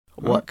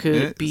What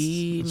could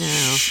be now?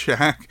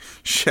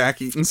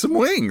 Shaq eating some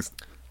wings.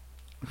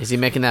 Is he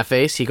making that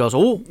face? He goes,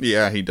 ooh.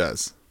 Yeah, he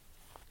does.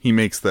 He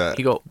makes that.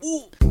 He go,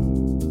 ooh.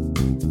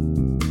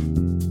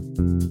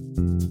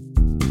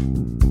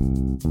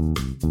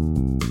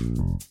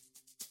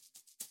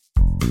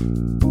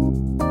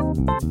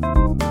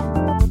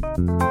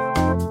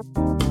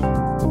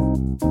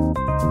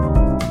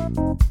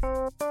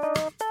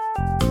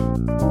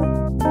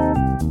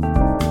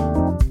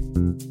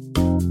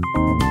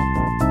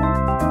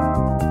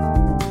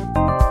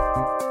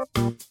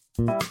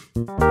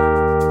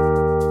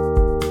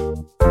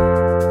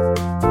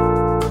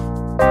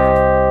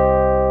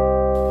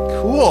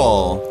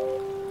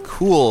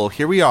 Cool.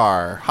 Here we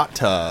are. Hot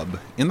tub.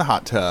 In the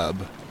hot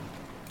tub.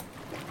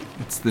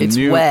 It's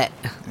wet.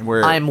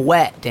 I'm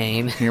wet,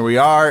 Dane. Here we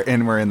are,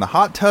 and we're in the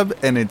hot tub,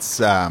 and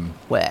it's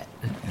wet.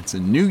 It's a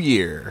new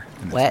year.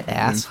 Wet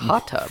ass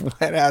hot tub.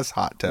 Wet ass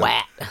hot tub.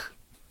 Wet.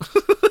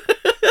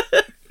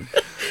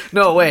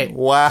 No, wait.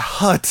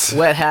 What?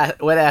 Wet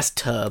ass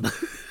tub.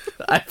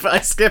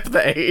 I skipped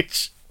the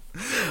H.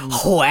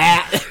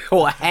 Wet.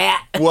 What?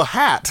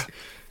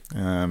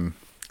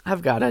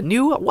 I've got a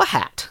new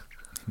hat.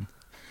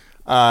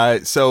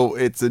 So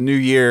it's a new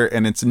year,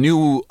 and it's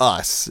new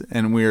us,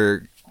 and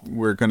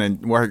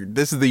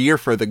this is the year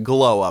for the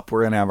glow up.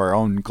 We're gonna have our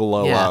own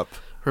glow up.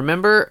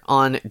 Remember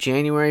on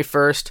January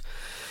 1st,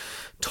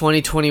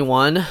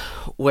 2021,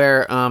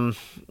 where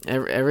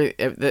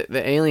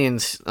the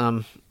aliens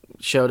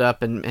showed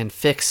up and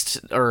fixed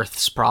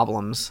Earth's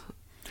problems.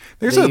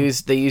 They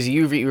use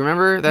UV.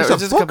 Remember that?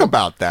 There's a book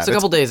about that. It's a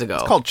couple days ago.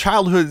 It's called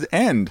Childhood's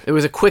End. It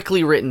was a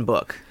quickly written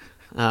book.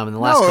 In the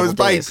last couple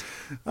days. It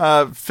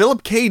was by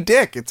Philip K.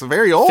 Dick. It's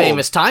very old.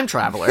 Famous time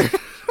traveler.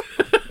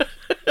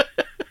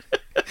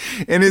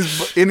 In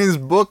his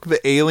book, the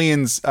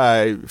aliens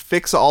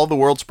fix all the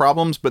world's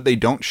problems, but they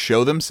don't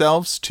show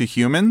themselves to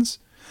humans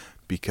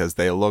because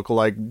they look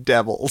like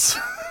devils.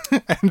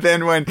 And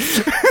then when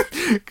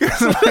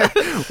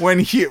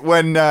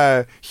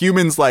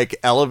humans like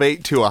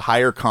elevate to a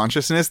higher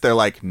consciousness, they're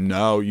like,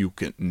 now you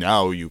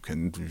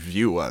can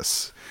view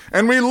us.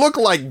 And we look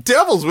like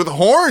devils with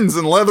horns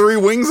and leathery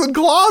wings and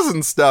claws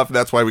and stuff.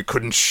 That's why we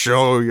couldn't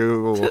show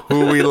you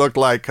who we look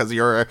like, because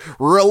you're a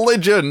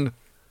religion.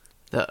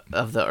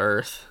 Of the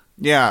earth.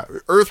 Yeah,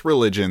 earth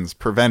religions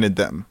prevented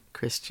them.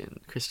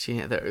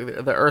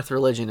 The earth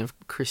religion of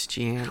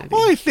Christianity.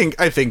 Well, I think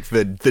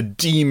the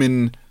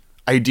demon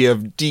idea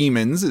of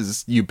demons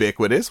is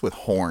ubiquitous, with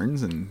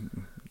horns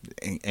and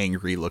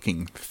angry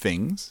looking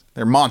things.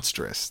 They're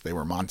monstrous. They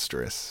were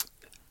monstrous.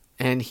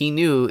 And he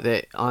knew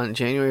that on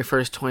January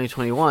 1st,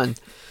 2021,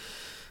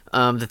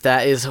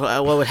 that is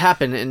what would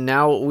happen. And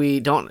now we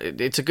don't.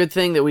 It's a good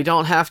thing that we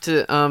don't have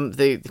to.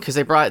 Because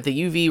they brought the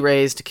UV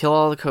rays to kill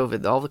all the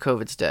COVID. All the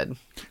COVID's dead.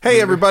 Hey,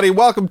 everybody!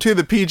 Welcome to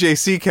the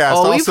PJC Cast.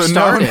 Oh, also we've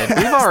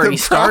already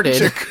started.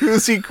 The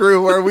Jacuzzi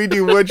Crew, where we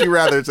do Would You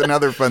Rather's and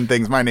other fun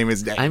things. My name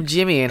is Dave. I'm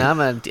Jimmy, and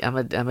I'm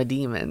a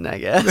demon, I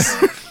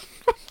guess.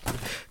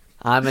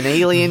 I'm an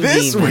alien demon.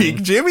 This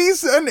week,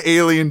 Jimmy's an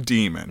alien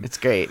demon. It's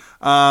great.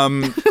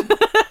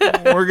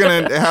 We're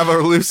going to have a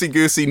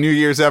loosey-goosey New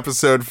Year's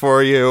episode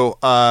for you.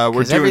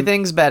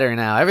 Everything's better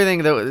now.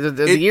 Everything,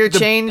 the year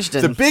changed.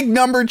 And the big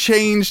number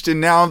changed,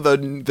 and now the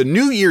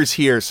New Year's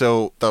here.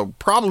 So the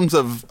problems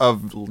of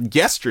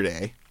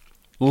yesterday,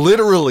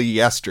 literally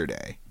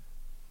yesterday.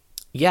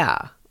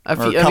 Yeah. A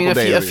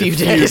few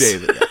days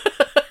ago.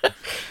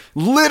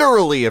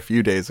 Literally a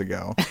few days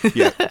ago.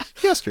 Yeah,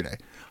 yesterday.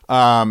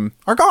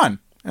 Are gone,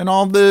 and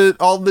all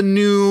the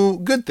new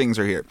good things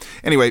are here.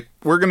 Anyway,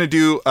 we're gonna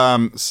do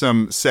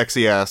some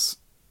sexy ass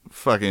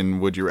fucking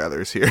Would You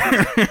Rathers here.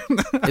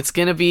 It's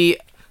gonna be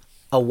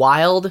a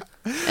wild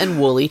and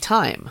woolly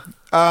time.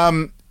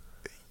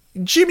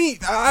 Jimmy,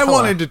 I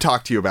wanted to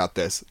talk to you about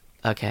this.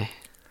 Okay.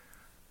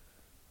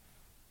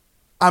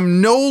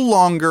 I'm no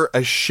longer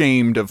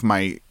ashamed of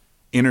my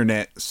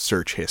internet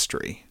search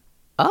history.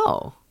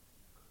 Oh.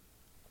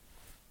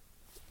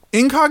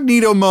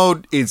 Incognito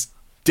mode is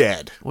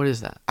dead. What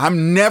is that?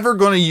 I'm never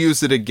going to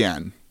use it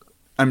again.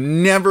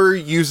 I'm never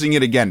using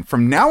it again.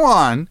 From now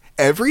on,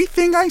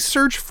 everything I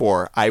search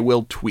for, I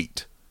will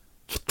tweet.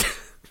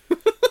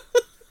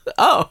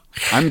 Oh.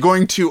 I'm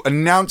going to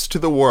announce to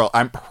the world,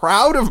 I'm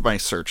proud of my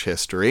search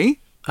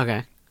history.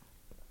 Okay.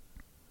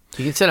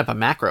 You can set up a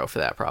macro for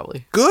that,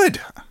 probably. Good.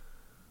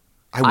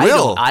 I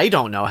will. I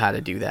don't know how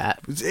to do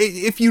that.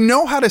 If you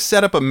know how to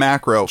set up a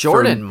macro,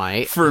 Jordan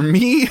might. For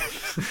me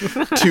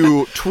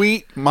to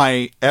tweet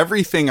my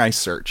everything I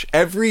search,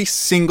 every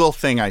single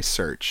thing I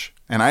search,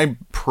 and I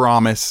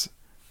promise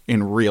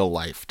in real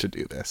life to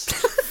do this.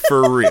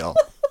 For real.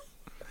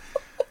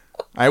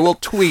 I will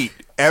tweet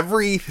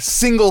every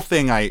single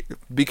thing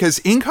because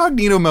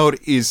incognito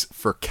mode is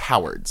for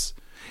cowards.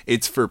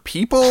 It's for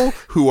people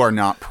who are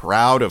not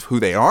proud of who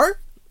they are.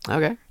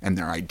 Okay. And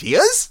their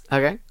ideas.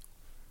 Okay.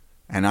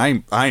 And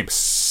I'm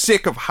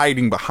sick of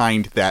hiding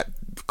behind that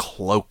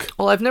cloak.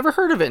 Well, I've never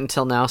heard of it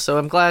until now, so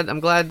I'm glad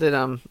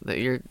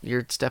that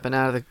you're stepping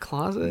out of the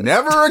closet.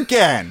 Never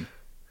again.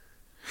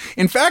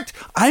 In fact,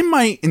 I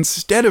might,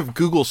 instead of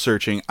Google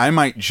searching, I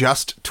might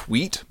just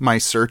tweet my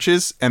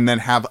searches and then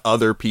have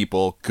other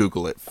people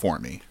Google it for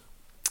me.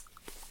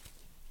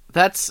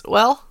 That's,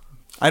 well...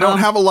 I don't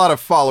have a lot of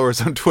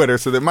followers on Twitter,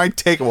 so that might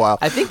take a while.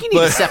 I think you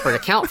need a separate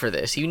account for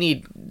this. You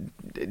need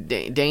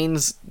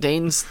Dane's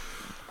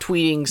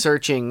tweeting,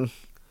 searching...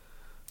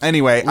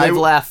 Anyway,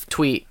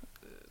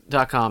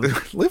 livelaughftweet.com.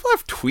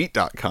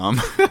 livelaughftweet.com.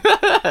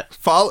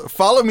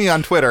 Follow me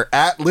on Twitter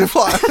at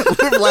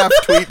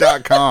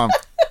livelaughftweet.com.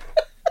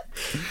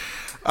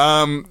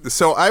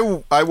 So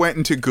I went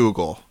into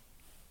Google.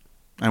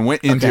 I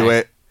went into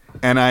it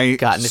and I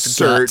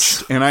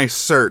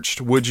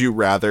searched would you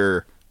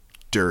rather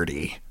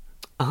dirty.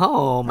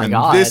 Oh my and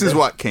god. This is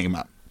what came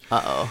up.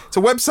 Uh-oh. It's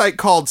a website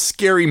called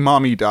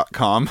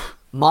scarymommy.com.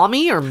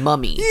 Mommy or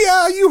mummy?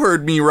 Yeah, you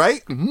heard me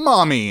right.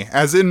 Mommy,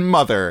 as in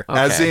mother,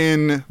 as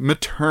in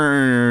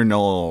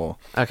maternal.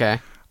 Okay.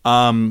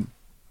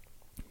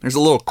 There's a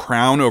little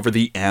crown over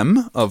the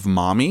M of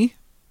mommy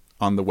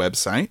on the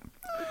website.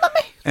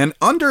 Mommy. And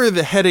under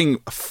the heading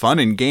Fun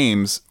and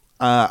Games,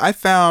 I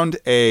found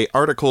an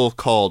article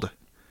called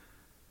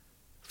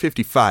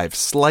 55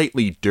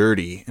 Slightly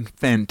Dirty and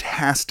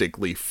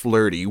Fantastically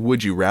Flirty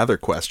Would You Rather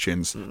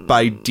Questions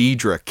by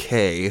Deidre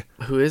K.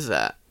 Who is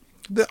that?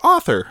 The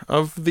author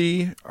of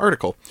the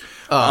article.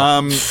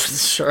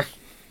 Sure.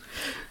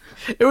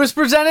 It was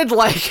presented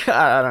like,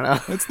 I don't know.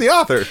 It's the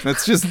author.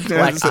 That's just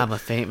like I'm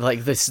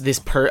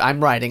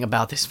I'm writing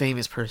about this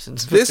famous person.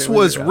 This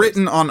was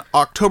written on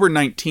October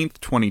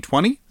 19th,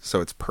 2020, so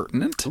it's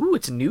pertinent. Ooh,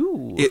 it's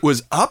new. It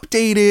was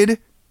updated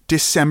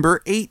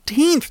December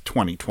 18th,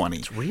 2020.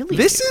 It's really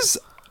This new. is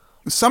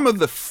some of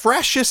the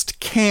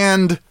freshest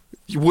canned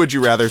Would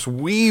You Rathers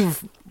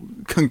we've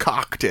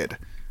concocted.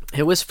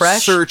 It was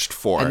fresh. Searched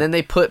for. And then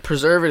they put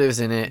preservatives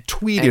in it.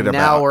 Tweeted and about.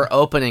 now we're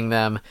opening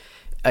them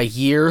a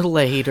year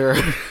later.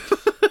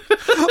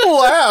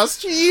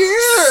 Last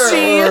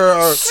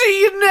year.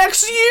 See you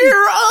next year.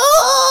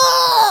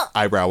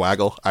 Eyebrow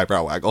waggle.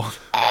 Eyebrow waggle.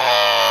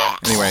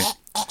 Anyway,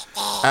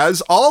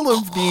 as all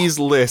of these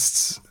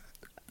lists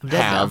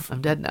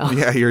I'm dead now.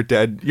 Yeah, you're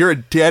dead. You're a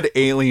dead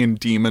alien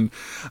demon.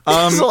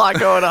 There's a lot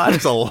going on.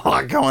 There's a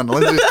lot going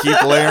on. Let's just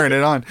keep layering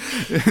it on.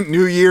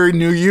 New year,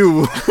 new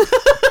you.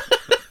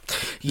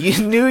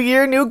 New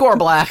year, new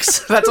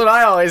Gorblacks. That's what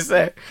I always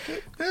say.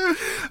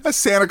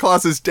 Santa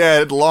Claus is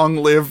dead. Long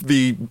live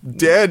the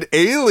dead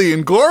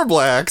alien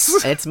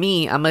Gorblacks. It's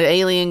me. I'm an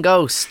alien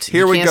ghost.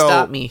 Here you we can't go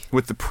stop me.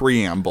 with the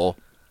preamble.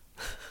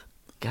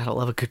 Gotta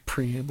love a good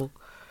preamble.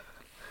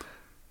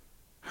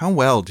 How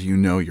well do you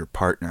know your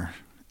partner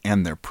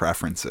and their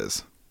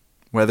preferences?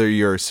 Whether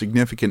your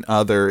significant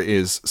other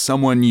is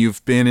someone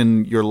you've been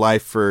in your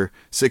life for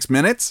 6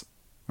 minutes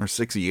or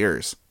 6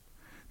 years,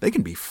 they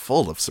can be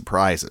full of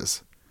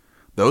surprises.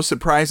 Those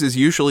surprises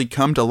usually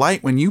come to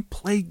light when you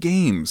play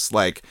games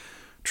like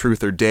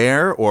Truth or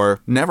Dare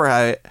or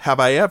Never Have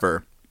I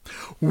Ever.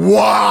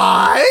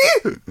 Why?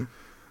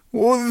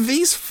 Well,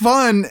 these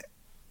fun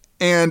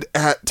and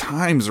at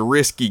times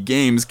risky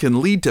games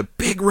can lead to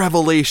big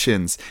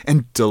revelations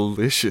and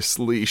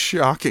deliciously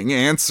shocking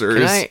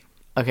answers.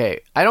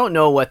 Okay, I don't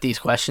know what these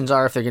questions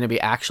are, if they're going to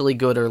be actually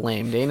good or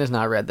lame. Dane has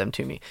not read them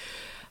to me.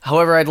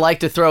 However, I'd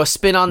like to throw a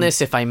spin on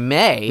this if I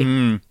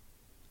may.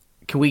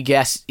 Can we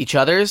guess each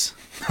other's?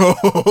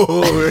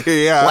 Oh,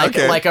 yeah,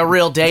 okay. Like a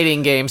real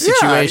dating game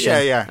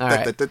situation. Yeah. All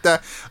right.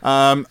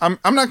 I'm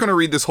not going to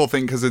read this whole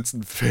thing because it's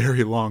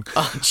very long.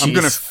 Oh, I'm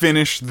going to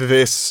finish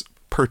this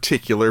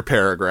particular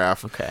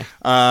paragraph. Okay.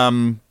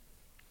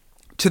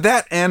 To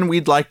that end,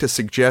 we'd like to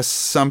suggest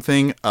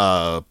something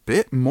a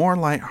bit more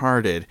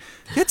lighthearted,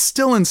 yet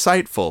still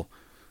insightful.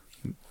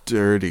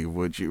 Dirty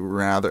would you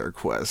rather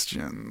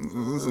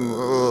questions.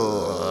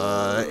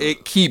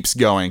 It keeps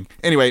going.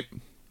 Anyway,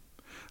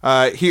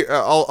 here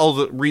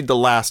I'll read the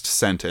last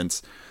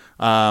sentence.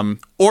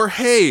 Or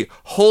hey,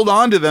 hold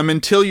on to them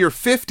until your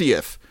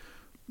 50th.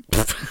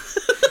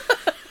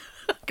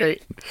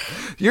 Great.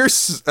 You're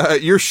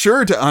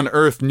sure to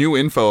unearth new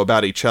info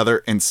about each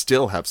other and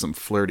still have some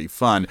flirty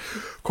fun.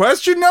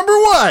 Question number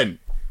 1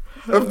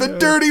 of the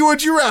Dirty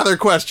Would You Rather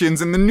questions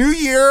in the new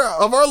year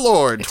of our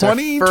Lord,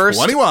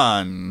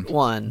 2021.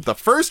 One. The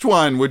first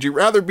one, would you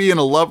rather be in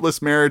a loveless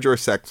marriage or a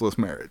sexless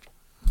marriage?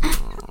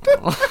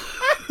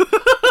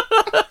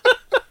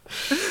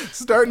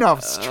 Starting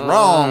off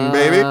strong,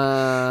 baby.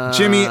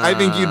 Jimmy, I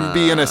think you'd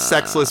be in a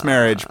sexless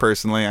marriage,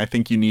 personally. I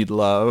think you need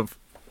love.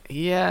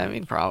 Yeah, I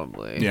mean,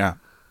 probably. Yeah.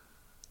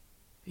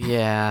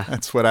 Yeah.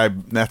 That's what I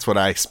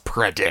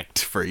predict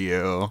for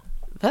you.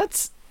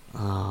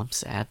 I'm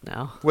sad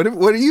now. What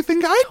do you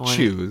think I'd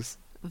choose?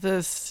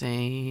 The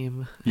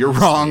same. You're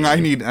wrong. I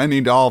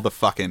need all the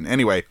fucking.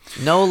 Anyway.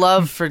 No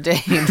love for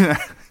Dane.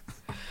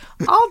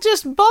 I'll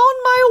just bone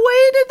my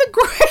way to the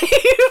grave.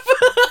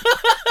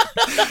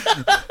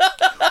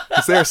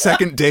 Is there a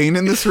second Dane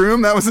in this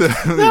room? That was a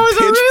pitch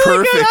really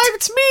perfect. Good.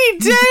 It's me,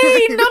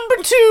 Dane, number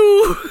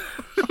 2.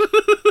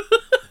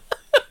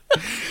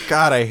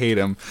 God, I hate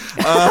him.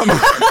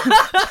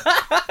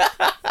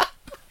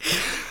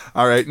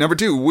 All right, number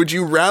 2. Would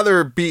you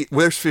rather be...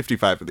 Well, there's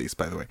 55 of these,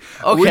 by the way.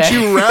 Okay. Would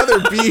you rather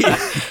be...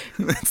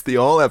 That's the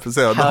whole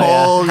episode. The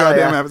whole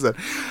goddamn episode.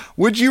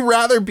 Would you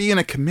rather be in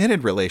a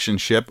committed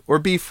relationship or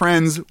be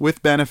friends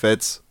with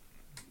benefits?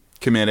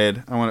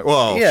 Committed. I want to...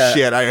 Whoa,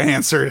 shit, I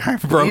answered. I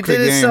broke the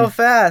game. You did it so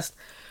fast.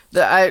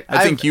 I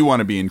think you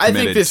want to be in committed,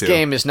 I think this too.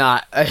 game is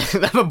not... I'm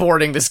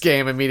aborting this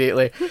game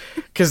immediately.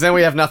 Because then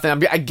we have nothing.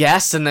 I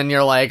guess, and then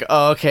you're like,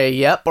 oh, okay,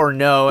 yep or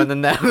no,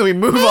 and then we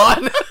move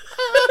on.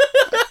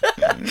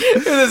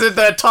 This is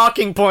the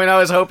talking point I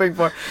was hoping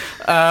for.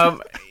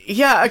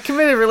 Yeah, a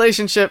committed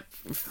relationship,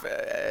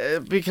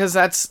 because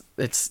it's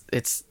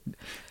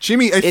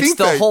Jimmy, I think it's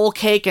the whole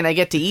cake and I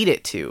get to eat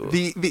it too.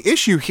 The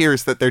issue here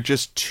is that they're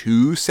just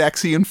too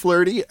sexy and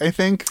flirty, I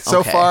think,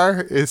 so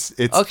far. It's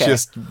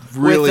just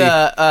really...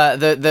 With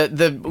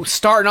the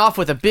starting off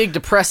with a big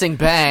depressing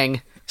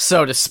bang,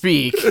 so to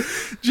speak.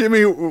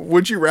 Jimmy,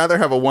 would you rather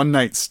have a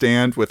one-night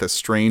stand with a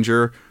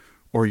stranger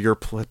or your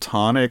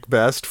platonic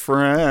best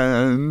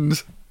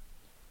friend?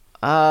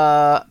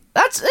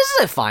 This is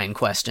a fine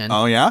question.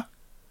 Oh, yeah?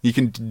 You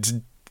can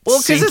sink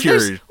there's your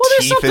there's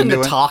teeth something into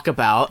to it? talk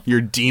about.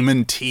 Your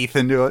demon teeth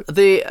into it?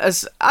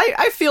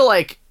 I feel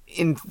like,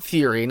 in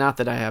theory, not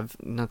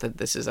that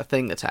this is a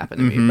thing that's happened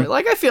to me, but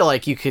like I feel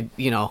like you could,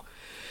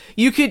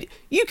 you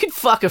could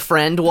fuck a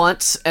friend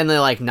once and then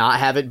like not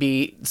have it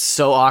be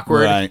so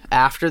awkward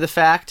after the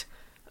fact.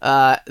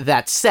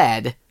 That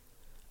said,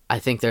 I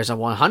think there's a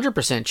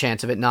 100%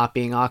 chance of it not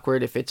being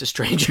awkward if it's a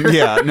stranger.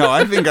 Yeah, no,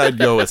 I think I'd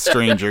go with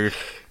stranger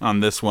on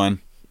this one.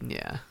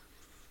 Yeah.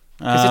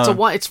 Because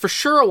it's for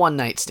sure a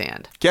one-night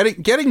stand.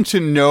 Getting to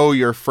know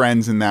your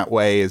friends in that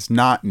way is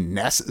not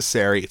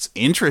necessary. It's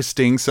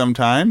interesting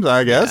sometimes,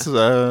 I guess.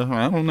 Yeah.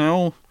 I don't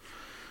know.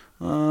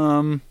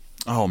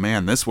 Oh,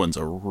 man, this one's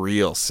a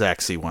real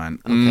sexy one.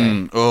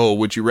 Okay.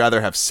 Would you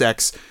rather have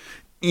sex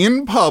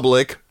in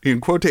public, in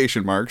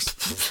quotation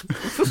marks,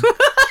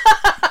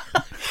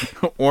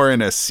 or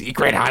in a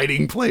secret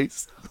hiding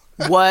place?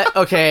 What?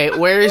 Okay,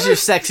 where is your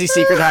sexy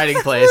secret hiding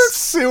place?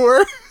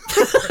 Sewer.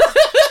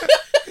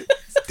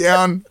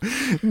 down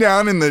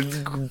in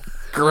the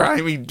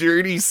grimy,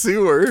 dirty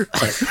sewer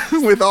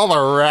with all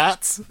the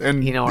rats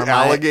and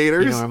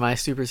alligators. You know where my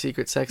super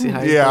secret sexy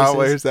hiding place is? Yeah,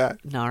 where's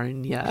that?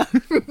 Narnia.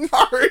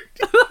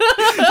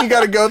 You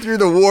got to go through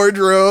the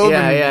wardrobe.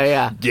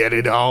 Yeah. Get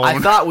it on. I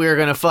thought we were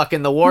gonna fuck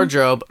in the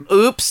wardrobe.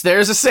 Oops,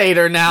 there's a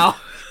satyr now.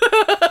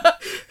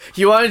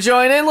 You want to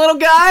join in, little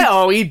guy?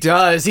 Oh, he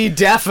does. He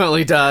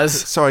definitely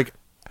does. So,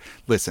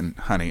 listen,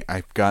 honey,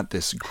 I've got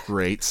this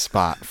great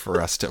spot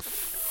for us to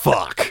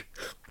fuck.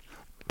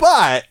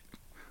 But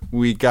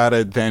we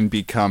gotta then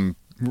become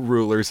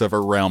rulers of a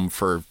realm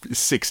for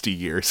 60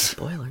 years.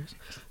 Spoilers.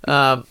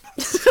 I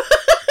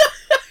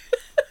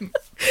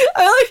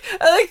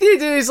like the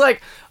idea. He's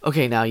like,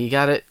 okay, now you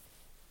gotta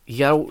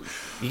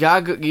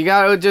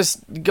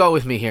just go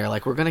with me here.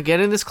 Like, we're gonna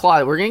get in this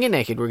closet. We're gonna get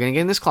naked. We're gonna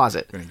get in this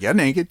closet. We're gonna get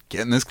naked. Get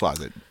in this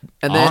closet.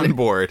 And then, on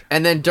board.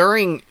 And then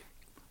during,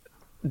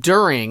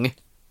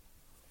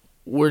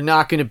 we're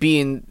not gonna be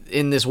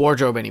in this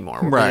wardrobe anymore.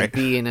 We're gonna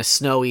be in a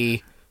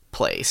snowy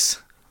place.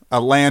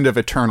 A land of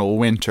eternal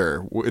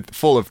winter,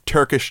 full of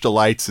Turkish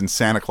delights and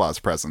Santa Claus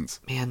presents.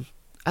 Man,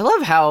 I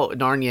love how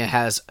Narnia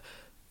has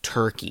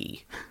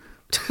turkey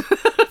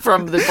for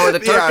the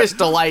Turkish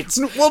delights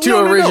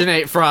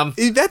originate from.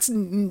 That's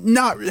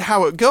not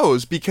how it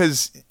goes,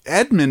 because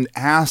Edmund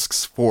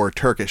asks for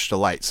Turkish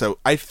delight. So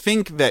I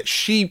think that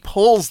she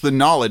pulls the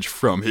knowledge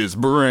from his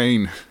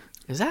brain.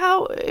 Is that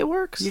how it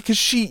works? Yeah, because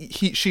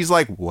she's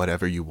like,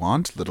 whatever you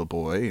want, little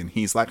boy. And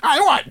he's like, I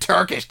want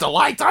Turkish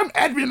delights. I'm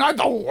Edmund. I'm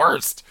the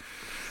worst.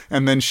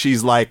 And then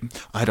she's like,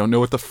 I don't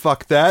know what the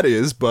fuck that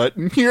is, but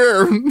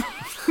here.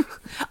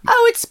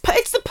 Oh, it's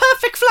the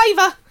perfect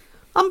flavor.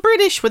 I'm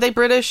British. Were they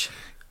British?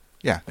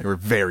 Yeah, they were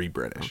very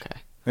British. Okay.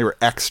 They were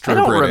extra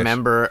British. I don't British.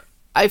 Remember.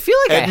 I feel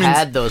like I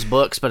had those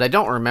books, but I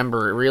don't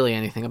remember really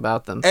anything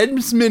about them.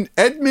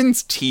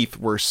 Edmund's teeth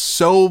were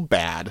so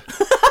bad.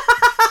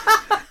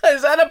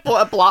 Is that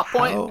a plot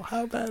point?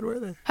 How bad were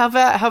they? How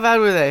bad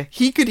were they?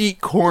 He could eat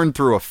corn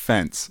through a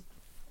fence.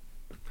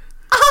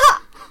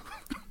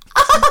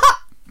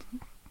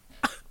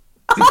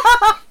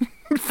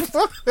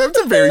 That's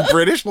a very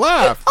British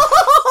laugh.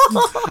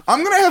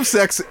 I'm gonna have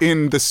sex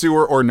in the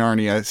sewer or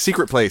Narnia.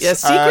 Secret place. Yeah,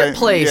 secret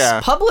place. Yeah.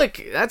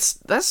 Public. That's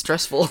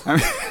stressful.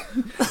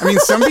 I mean,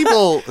 some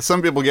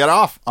people get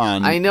off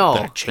on. I know.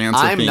 The chance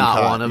of I'm being not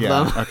caught. one of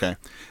them. Okay.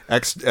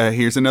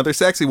 Here's another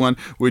sexy one.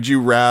 Would you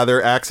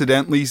rather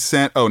accidentally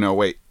send? Oh no,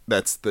 wait.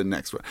 That's the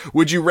next one.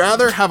 Would you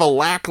rather have a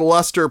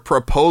lackluster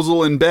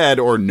proposal in bed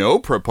or no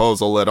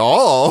proposal at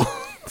all?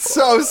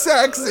 So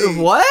sexy.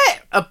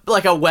 What?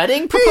 Like a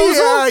wedding proposal?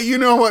 Yeah, you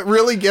know what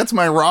really gets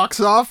my rocks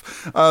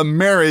off?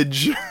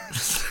 Marriage.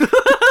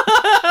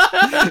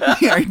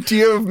 The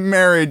idea of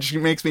marriage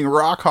makes me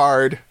rock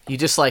hard. You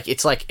just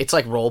it's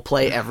like role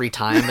play every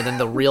time, and then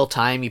the real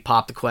time you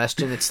pop the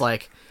question, it's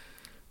like,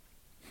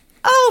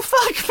 oh,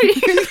 fuck me.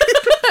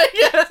 I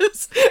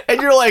guess.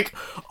 And you're like,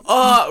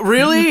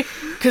 really?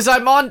 Because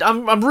I'm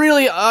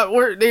really,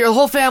 the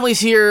whole family's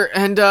here,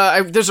 and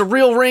there's a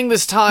real ring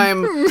this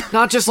time,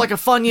 not just like a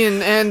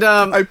Funyun, and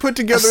I put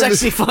together a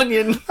sexy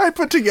Funyun. I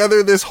put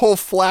together this whole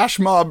flash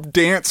mob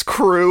dance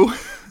crew.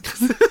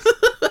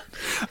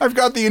 I've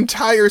got the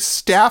entire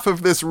staff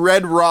of this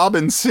Red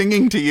Robin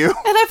singing to you. And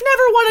I've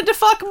never wanted to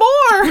fuck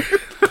more.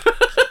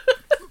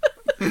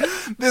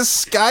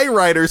 This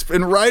skywriter's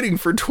been writing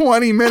for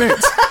 20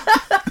 minutes.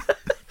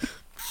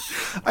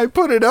 I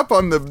put it up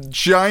on the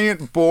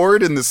giant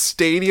board in the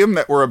stadium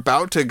that we're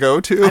about to go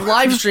to. I'm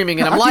live streaming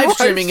it. I'm live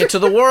streaming it to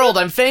the world.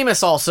 I'm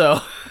famous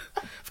also.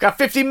 I've got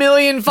 50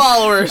 million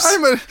followers.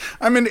 I'm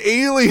an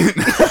alien.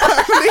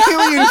 I'm an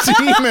alien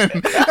demon,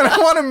 and I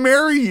want to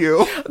marry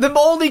you. The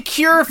only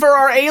cure for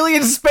our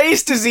alien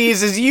space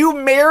disease is you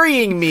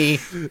marrying me.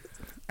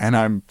 And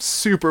I'm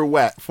super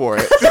wet for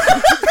it.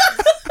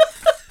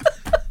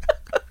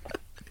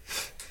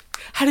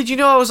 How did you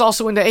know I was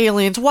also into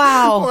aliens?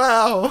 Wow.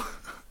 Wow.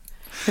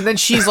 And then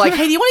she's like,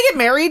 hey, do you want to get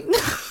married?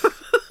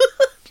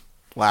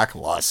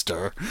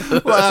 Lackluster.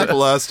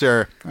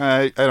 Lackluster.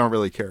 I don't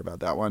really care about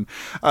that one.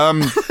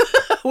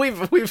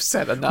 We've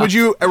said enough. Would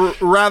you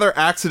rather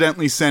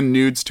accidentally send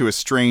nudes to a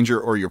stranger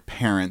or your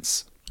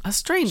parents? A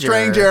stranger.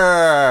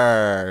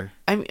 Stranger.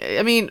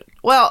 I mean,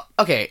 well,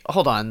 okay,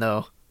 hold on,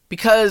 though.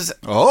 Because...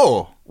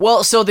 Oh.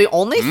 Well, so the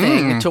only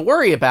thing to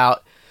worry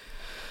about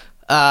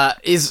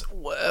is...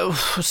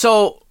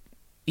 So...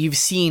 You've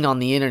seen on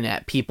the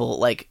internet people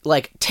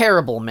like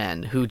terrible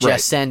men who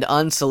just send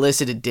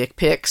unsolicited dick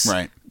pics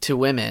to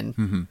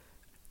women,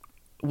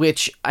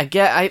 which I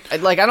get. I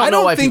don't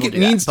know why people do that. I don't think it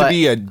needs to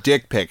be a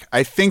dick pic.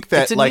 I think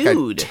that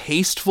nude. A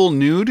tasteful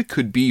nude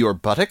could be your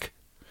buttock.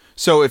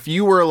 So if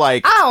you were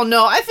like, I don't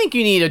know, I think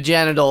you need a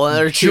genital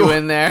or two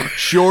in there.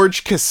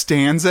 George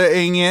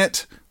Costanza-ing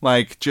it.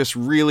 Like, just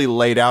really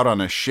laid out on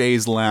a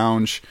chaise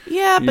lounge.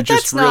 Yeah, but You're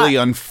that's just really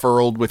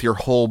unfurled with your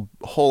whole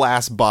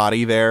ass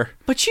body there.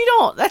 But you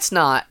don't. That's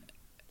not.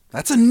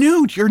 That's a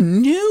nude. You're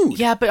nude.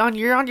 Yeah, but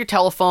you're on your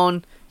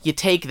telephone. You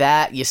take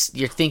that. You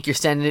think you're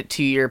sending it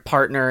to your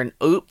partner, and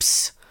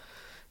oops,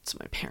 it's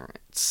my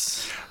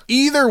parents.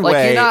 Either way,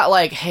 like you're not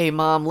like, hey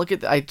mom, look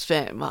at I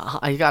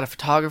got a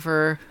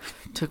photographer.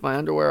 Took my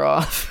underwear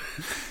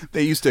off.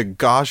 They used a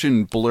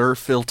Gaussian blur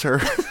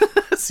filter.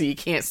 So you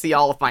can't see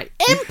all of my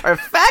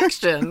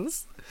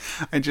imperfections.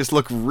 I just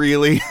look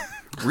really,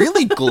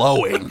 really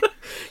glowing. You remember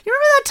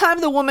that time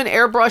the woman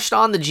airbrushed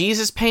on the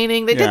Jesus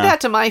painting? They did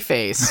that to my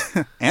face.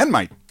 And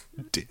my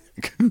dick.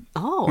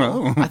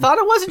 Oh. I thought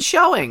it wasn't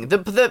showing. They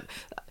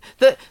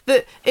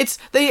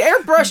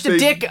airbrushed a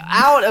dick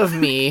out of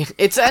me.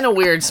 It's in a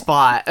weird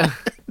spot.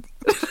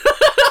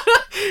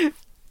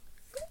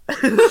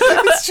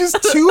 It's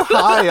just too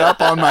high up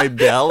on my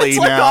belly it's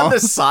now. On the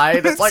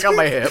side. It's like on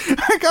my hip.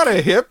 I got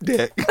a hip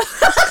dick.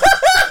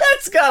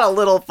 It's got a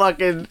little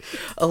fucking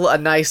a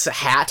nice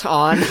hat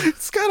on.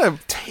 It's got a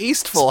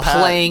tasteful hat.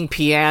 Playing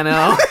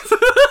piano.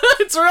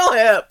 It's real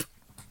hip.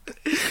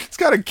 It's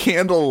got a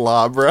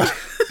candelabra.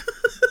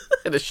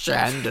 And a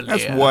chandelier.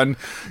 That's one.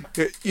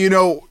 You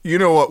know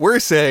what we're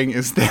saying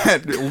is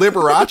that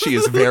Liberace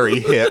is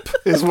very hip,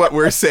 is what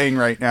we're saying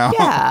right now.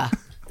 Yeah,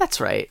 that's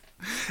right.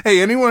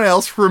 Hey, anyone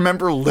else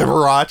remember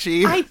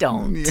Liberace? I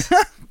don't.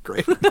 Yeah,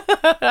 great.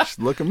 Just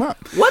look him up.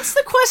 What's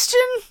the question?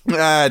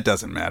 It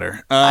doesn't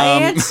matter.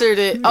 I answered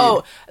it.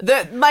 Oh,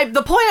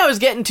 the point I was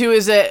getting to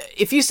is that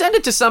if you send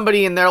it to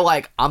somebody and they're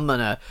like, "I'm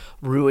gonna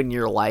ruin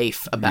your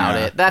life about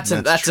it," that's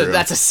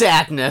a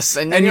sadness,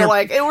 and you're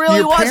like, it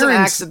really was an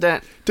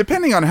accident.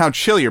 Depending on how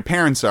chill your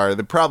parents are,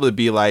 they'd probably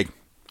be like,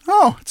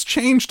 "Oh, it's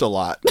changed a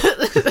lot."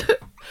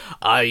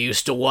 I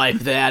used to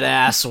wipe that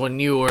ass when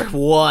you were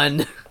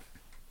 1.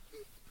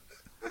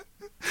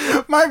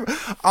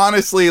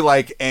 Honestly,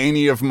 like,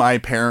 any of my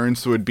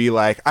parents would be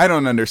like, I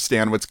don't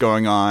understand what's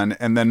going on.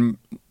 And then,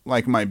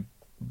 like, my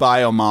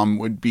bio mom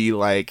would be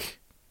like,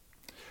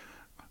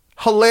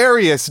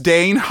 hilarious,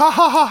 Dane. Ha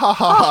ha ha ha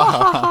ha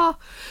ha.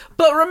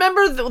 But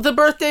remember the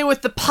birthday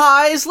with the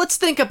pies? Let's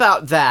think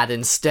about that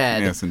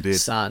instead. Yes, indeed.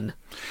 Son.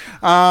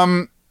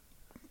 Do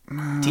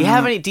you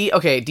have any... Do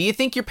you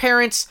think your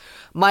parents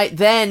might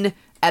then,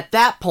 at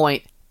that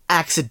point,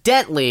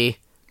 accidentally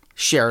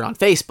share it on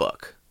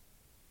Facebook?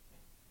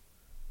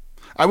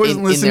 I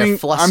wasn't listening.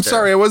 I'm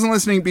sorry, I wasn't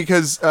listening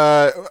because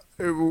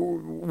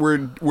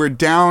we're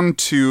down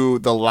to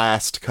the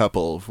last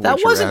couple. That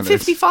wasn't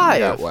 55.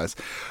 Yeah, it was.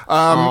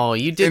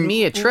 You did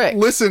me a trick.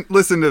 Listen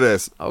to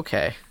this.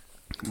 Okay.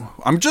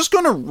 I'm just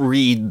going to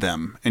read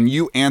them, and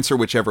you answer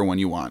whichever one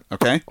you want,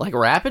 okay? Like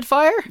rapid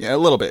fire? Yeah, a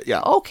little bit,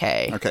 yeah.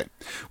 Okay. Okay.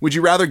 Would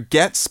you rather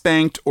get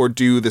spanked or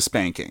do the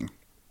spanking?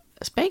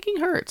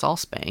 Spanking hurts. I'll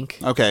spank.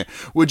 Okay.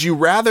 Would you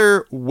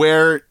rather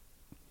wear...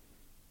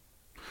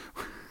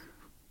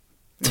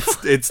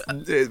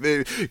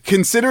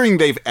 Considering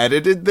they've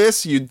edited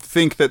this, you'd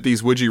think that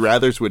these would you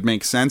rathers would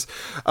make sense.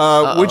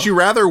 Would you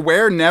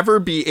rather never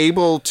be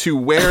able to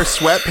wear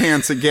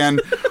sweatpants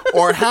again,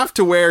 or have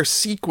to wear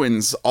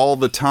sequins all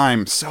the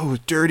time? So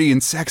dirty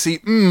and sexy.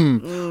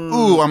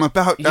 ooh, I'm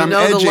You know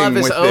edging the love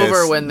is with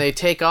over this. when they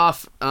take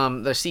off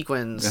the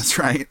sequins. That's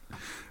right.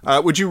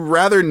 Would you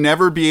rather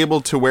never be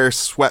able to wear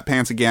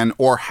sweatpants again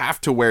or have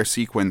to wear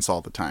sequins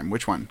all the time?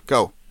 Which one?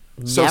 Go.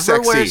 So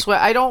Never sexy. wear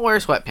I don't wear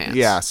sweatpants.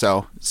 Yeah,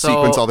 so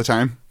sequins all the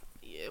time.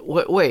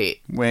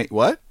 Wait. Wait,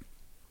 what?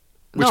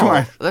 Which No,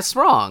 one? that's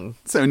wrong.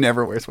 So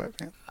never wear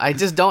sweatpants. I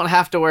just don't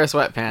have to wear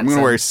sweatpants. I'm going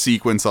to wear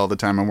sequins all the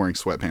time. I'm wearing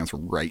sweatpants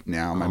right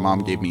now. My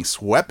mom gave me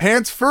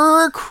sweatpants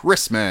for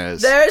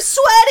Christmas. They're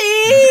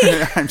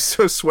sweaty! I'm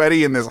so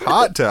sweaty in this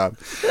hot tub.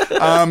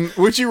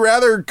 Would you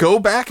rather go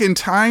back in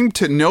time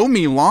to know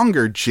me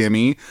longer,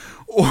 Jimmy,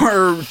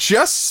 or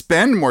just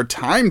spend more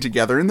time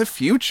together in the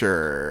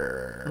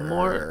future?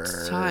 More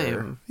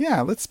time.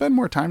 Yeah, let's spend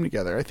more time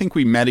together. I think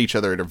we met each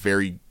other at a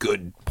very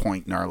good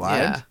point in our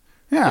lives.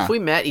 Yeah. If we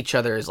met each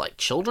other as like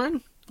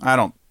children,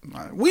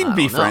 we'd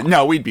be friends.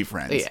 No, we'd be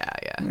friends.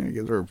 yeah.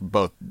 Because we're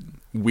both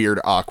weird,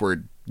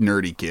 awkward,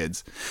 nerdy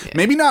kids. Yeah.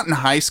 Maybe not in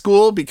high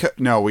school because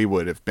we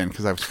would have been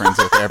because I was friends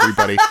with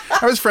everybody.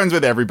 I was friends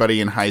with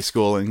everybody in high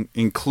school,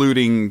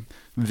 including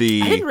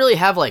the. I didn't really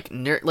have like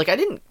nerd. Like I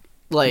didn't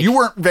like. You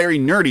weren't very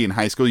nerdy in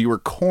high school. You were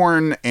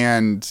Korn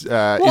and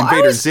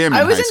Invader Zim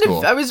in high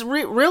school. I was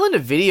real into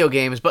video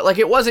games, but like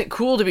it wasn't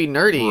cool to be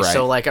nerdy. Right.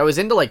 So like I was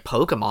into like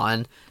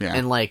Pokemon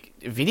and like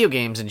video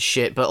games and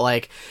shit. But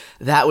like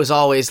that was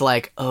always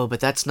like, oh, but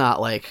that's not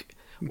like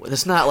my.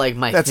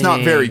 That's thing.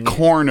 not very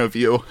Korn of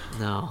you.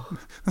 No.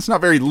 That's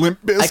not very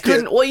Limp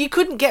Bizkit. You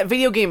couldn't get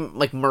video game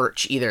like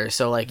merch either.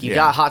 So like you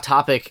got Hot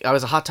Topic. I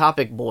was a Hot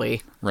Topic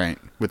boy. Right,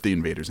 with the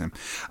Invaders in.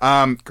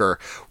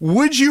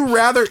 Would you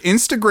rather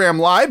Instagram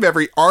Live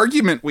every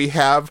argument we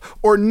have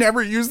or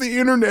never use the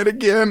internet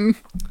again?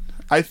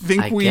 I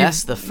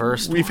guess the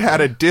first we've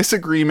had a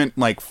disagreement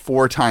like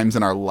 4 times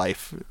in our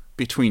life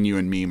between you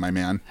and me, my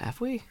man. Have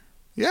we?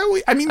 Yeah,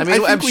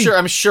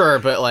 I'm sure,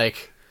 but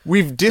like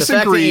we've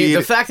disagreed.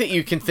 The fact that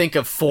you can think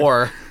of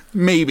 4.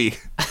 Maybe.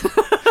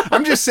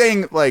 I'm just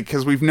saying, like,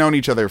 because we've known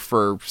each other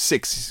for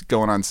 6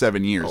 going on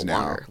 7 years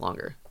now.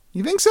 Longer.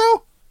 You think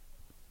so?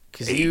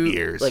 8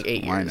 years. Like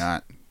 8 years. Why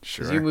not?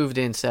 Sure. You moved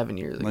in 7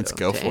 years ago. Let's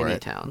go for it.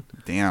 Town.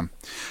 Damn.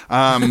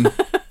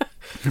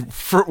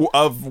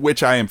 Of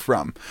which I am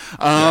from.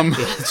 Yeah,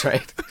 that's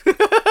right.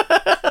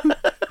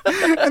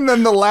 And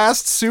then the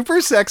last super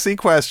sexy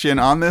question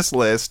on this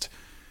list.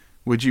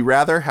 Would you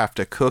rather have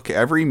to cook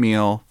every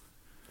meal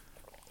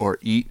or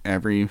eat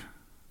every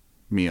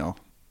meal?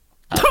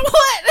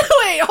 What?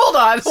 Wait, hold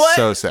on. What?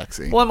 So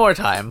sexy. One more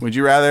time. Would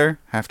you rather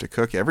have to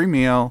cook every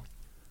meal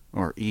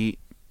or eat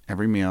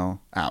every meal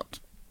out?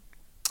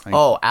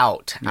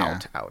 Out.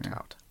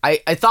 I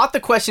thought the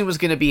question was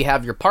going to be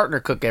have your partner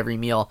cook every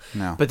meal,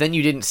 but then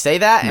you didn't say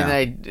that, and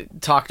I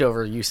talked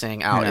over you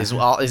saying out as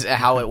well, is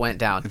how it went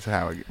down. That's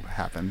how it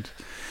happened.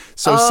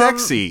 So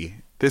sexy,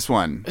 this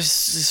one.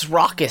 It's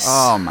raucous.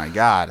 Oh my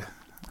God.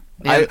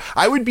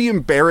 I would be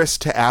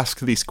embarrassed to ask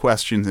these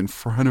questions in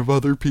front of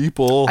other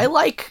people. I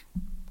like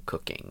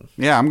cooking.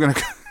 Yeah, I'm gonna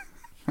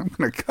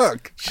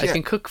cook. Shit. I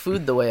can cook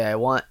food the way I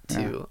want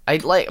to. I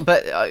like,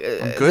 but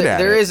I'm good at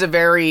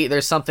it.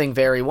 There's something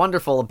very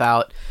wonderful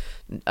about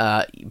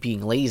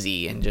being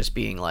lazy and just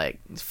being like,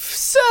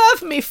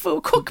 serve me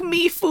food, cook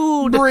me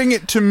food, bring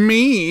it to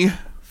me,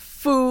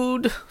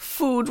 food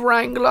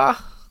wrangler.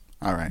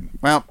 All right,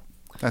 well,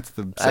 that's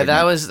the segment.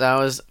 That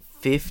was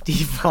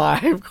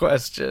 55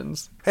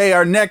 questions. Hey,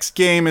 our next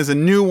game is a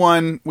new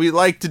one. We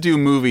like to do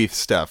movie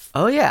stuff.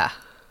 Oh yeah,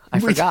 I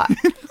forgot,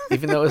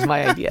 even though it was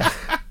my idea.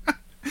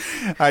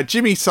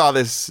 Jimmy saw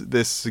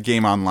this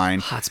game online.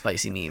 Hot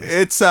spicy memes.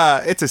 It's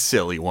a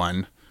silly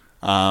one.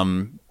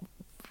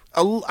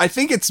 I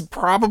think it's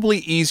probably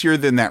easier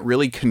than that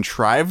really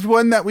contrived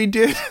one that we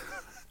did.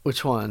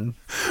 Which one?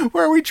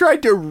 Where we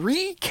tried to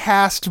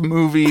recast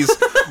movies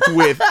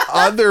with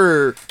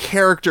other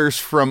characters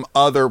from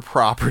other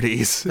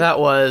properties. It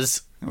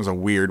was a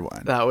weird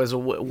one. That was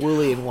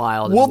woolly and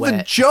wild. Well, and wet.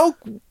 The joke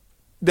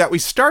that we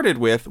started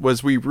with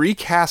was we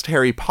recast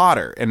Harry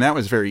Potter, and that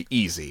was very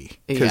easy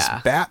because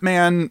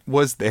Batman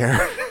was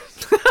there.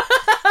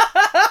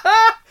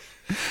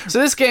 So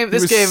this game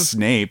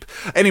Snape.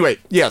 Anyway,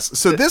 yes.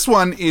 So this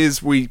one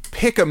is we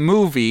pick a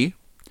movie.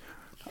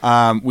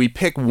 We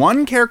pick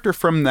one character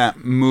from that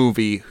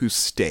movie who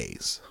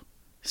stays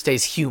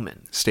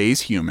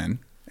human,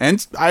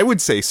 and I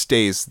would say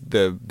stays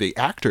the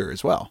actor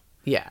as well.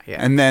 Yeah.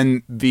 And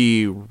then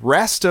the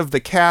rest of the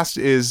cast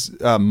is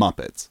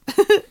Muppets.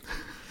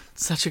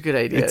 Such a good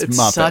idea.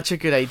 It's such a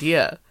good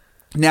idea.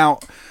 Now,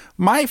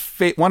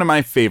 one of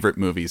my favorite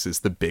movies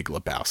is The Big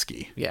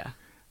Lebowski. Yeah.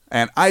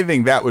 And I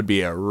think that would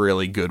be a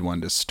really good one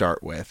to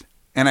start with.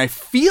 And I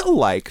feel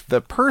like the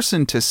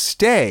person to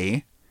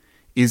stay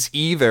is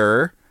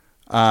either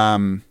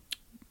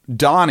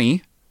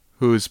Donnie,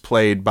 who's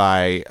played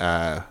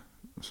by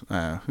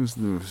who's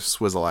the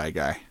Swizzle Eye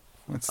guy?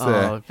 What's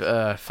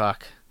the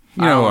fuck.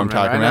 You know who I'm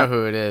talking about. I know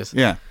who it is.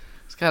 Yeah.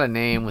 It's got a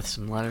name with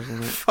some letters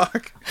in it.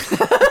 Fuck.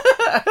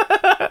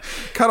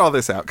 Cut all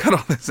this out.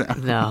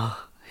 No.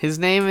 His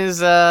name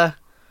is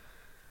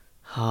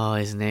Oh,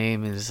 his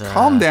name is...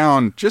 Calm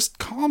down. Just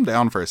calm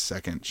down for a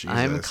second. Jesus.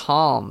 I'm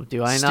calm.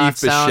 Do I Steve not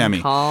sound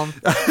Buscemi. calm?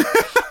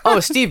 Oh,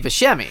 Steve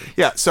Buscemi.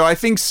 Yeah, so I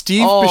think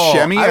Steve Oh,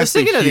 Buscemi I was as the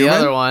thinking of human. the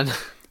other one.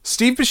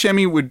 Steve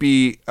Buscemi would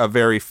be a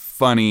very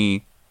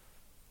funny...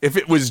 If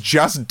it was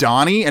just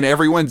Donnie and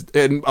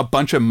and a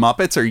bunch of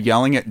Muppets are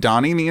yelling at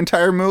Donnie the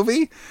entire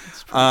movie.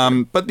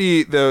 But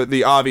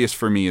the obvious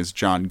for me is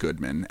John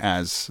Goodman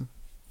as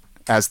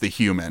the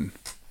human.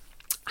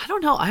 I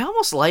don't know. I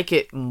almost like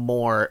it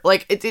more.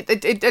 Like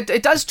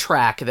it does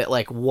track that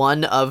like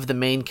one of the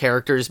main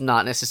characters,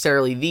 not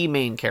necessarily the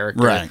main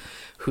character, Right.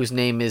 whose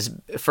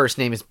first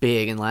name is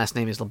Big and last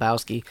name is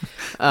Lebowski.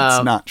 It's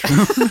not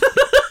true.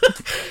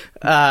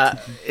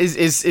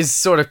 Is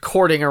sort of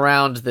courting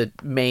around the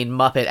main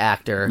Muppet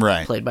actor,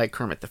 Right. played by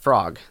Kermit the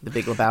Frog, the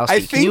Big Lebowski. I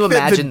think Can you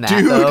imagine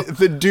though?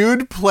 the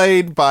dude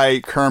played by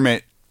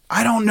Kermit,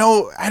 I don't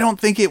know. I don't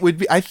think it would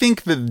be. I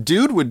think the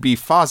dude would be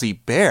Fozzie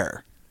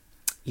Bear.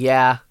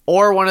 Yeah,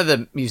 or one of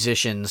the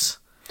musicians.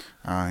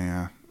 Oh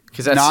yeah,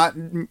 'Cause that's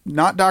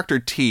not Dr.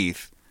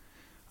 Teeth.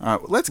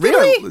 Let's get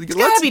really. It's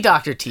gotta be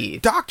Dr.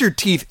 Teeth. Dr.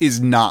 Teeth is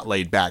not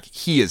laid back.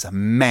 He is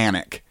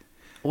manic.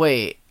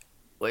 Wait,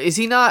 is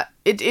he not?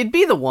 It'd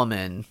be the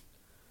woman.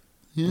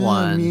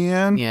 One.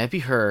 Man. Yeah, it'd be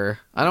her.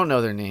 I don't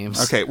know their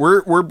names. Okay,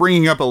 we're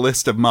bringing up a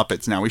list of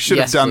Muppets now. We should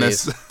have done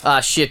please.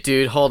 this. Shit,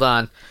 dude. Hold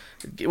on.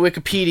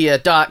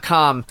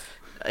 Wikipedia.com.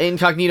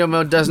 Incognito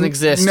mode doesn't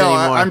exist No,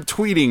 anymore. I'm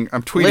tweeting.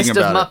 I'm tweeting List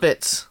about of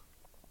Muppets.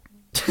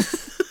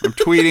 I'm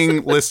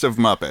tweeting list of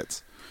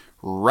Muppets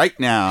right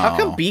now. How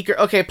come Beaker?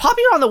 Okay,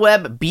 popular on the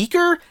web,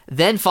 Beaker,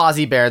 then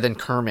Fozzie Bear, then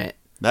Kermit.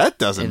 That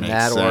doesn't in make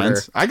that sense.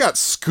 order. I got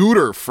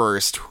Scooter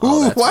first.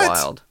 Oh, that's what?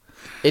 wild.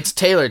 It's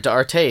tailored to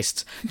our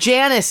tastes.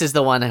 Janice is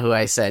the one who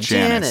I said.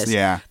 Janice,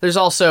 yeah. There's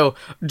also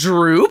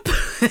Droop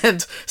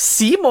and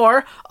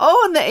Seymour.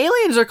 Oh, and the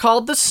aliens are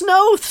called the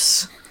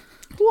Snoths.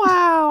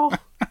 Wow.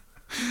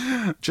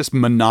 Just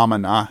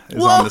Menomina is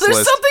Whoa, on this there's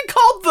list. something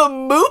called the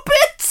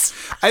Muppets?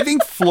 I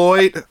think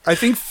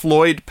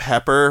Floyd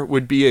Pepper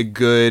would be a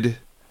good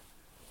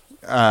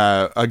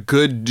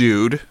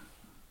dude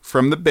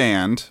from the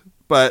band,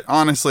 but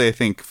honestly, I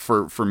think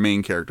for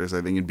main characters,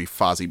 I think it'd be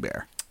Fozzie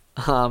Bear.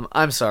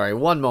 I'm sorry.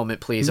 One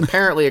moment, please.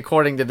 Apparently,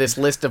 according to this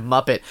list of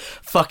Muppet,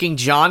 fucking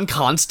John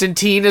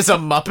Constantine is a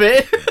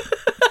Muppet.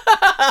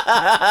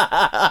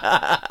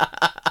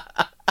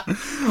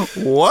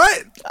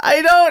 What?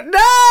 I don't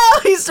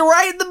know. He's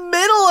right in the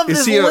middle of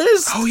this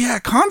list. Oh yeah,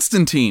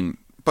 Constantine.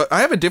 But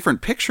I have a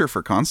different picture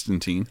for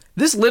Constantine.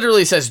 This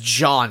literally says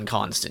John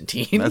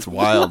Constantine. That's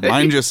wild.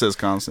 Mine just says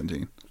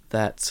Constantine.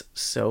 That's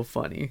so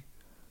funny.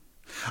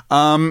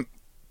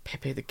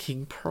 Pepe the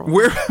King Prawn.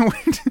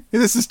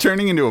 This is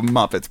turning into a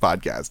Muppets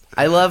podcast.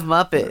 I love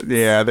Muppets.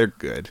 Yeah, they're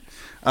good.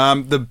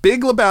 The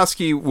Big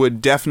Lebowski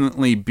would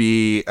definitely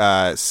be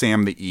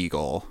Sam the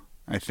Eagle.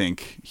 I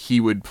think he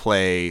would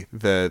play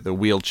the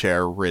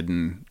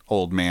wheelchair-ridden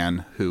old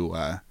man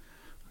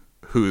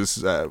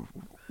whose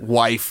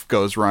wife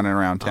goes running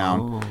around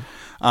town.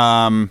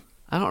 I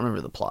don't remember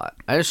the plot.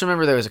 I just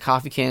remember there was a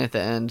coffee can at the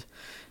end.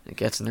 It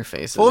gets in their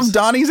faces. Full of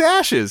Donnie's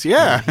ashes.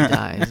 Yeah. He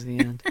dies at the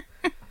end.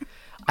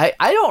 I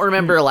don't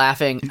remember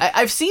laughing.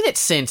 I've seen it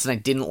since, and I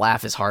didn't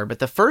laugh as hard. But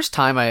the first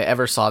time I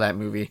ever saw that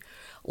movie,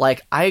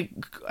 like I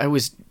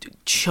was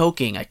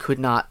choking. I could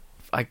not.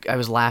 I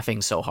was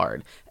laughing so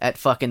hard at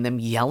fucking them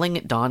yelling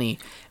at Donnie,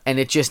 and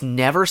it just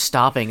never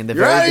stopping in the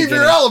You're very out of beginning.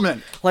 your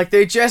element. Like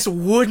they just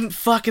wouldn't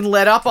fucking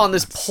let up on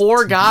this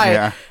poor guy,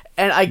 Yeah.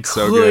 and I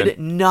so could good.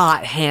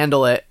 not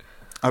handle it.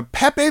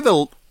 Pepe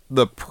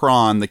the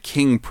prawn, the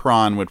king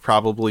prawn, would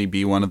probably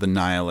be one of the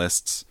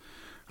nihilists,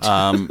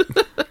 along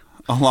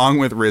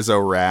with Rizzo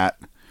Rat.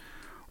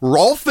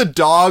 Rolf the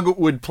dog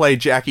would play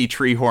Jackie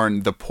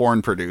Treehorn, the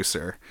porn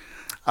producer.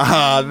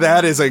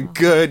 That is a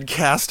good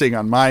casting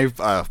on my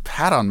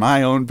pat on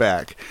my own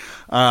back.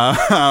 All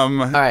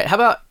right, how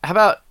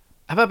about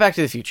Back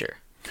to the Future?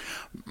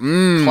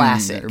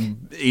 Classic.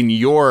 In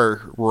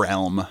your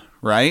realm,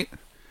 right?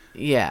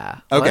 Yeah.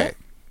 Okay. What?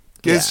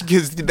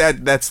 Because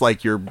that's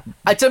like your...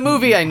 It's a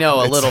movie I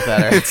know a little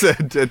better. It's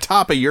a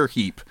top of your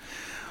heap.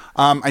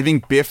 I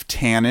think Biff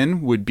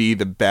Tannen would be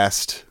the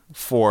best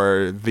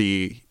for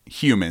the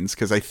humans,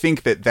 because I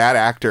think that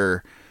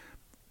actor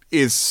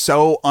is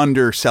so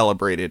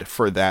under-celebrated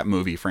for that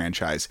movie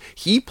franchise.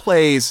 He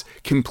plays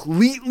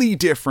completely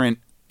different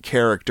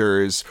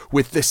characters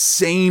with the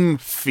same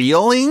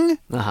feeling,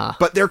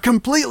 but they're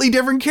completely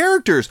different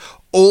characters.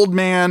 Old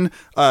man,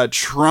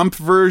 Trump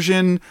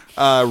version,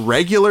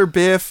 regular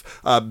Biff,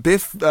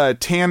 Biff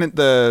Tannen,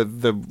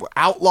 the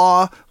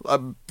outlaw,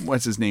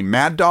 what's his name,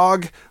 Mad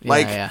Dog.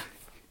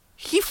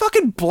 He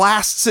fucking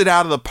blasts it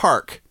out of the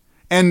park.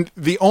 And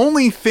the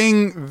only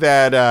thing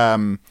that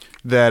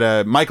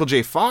Michael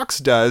J. Fox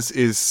does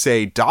is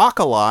say Doc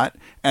a lot,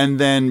 and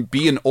then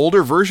be an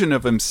older version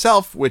of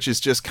himself, which is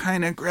just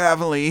kind of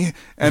gravelly,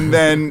 and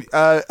then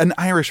an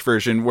Irish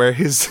version where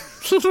his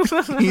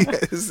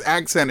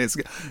accent is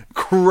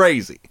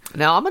crazy.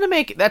 Now I'm gonna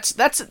make that's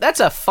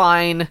a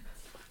fine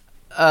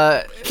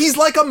He's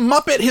like a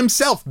Muppet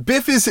himself.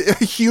 Biff is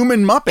a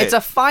human Muppet. It's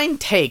a fine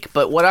take,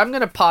 but what I'm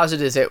going to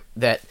posit is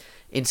that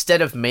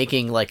instead of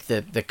making like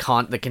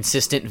the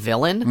consistent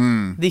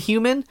villain, the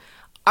human,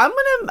 I'm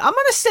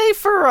gonna say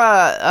for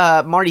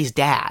Marty's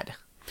dad.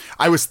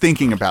 I was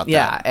thinking about that.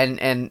 Yeah,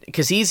 and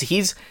because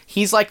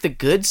he's like the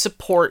good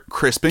support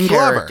Crispin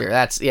character. Glover.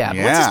 That's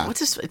Yeah. What's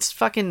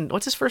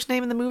his first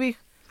name in the movie?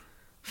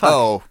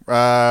 Fuck.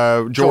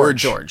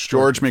 George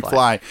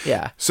McFly.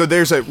 Yeah. So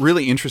there's a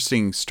really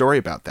interesting story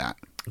about that.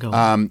 Go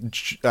on.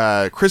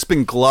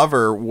 Crispin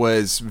Glover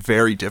was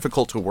very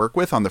difficult to work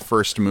with on the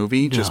first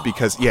movie, just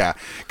because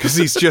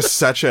he's just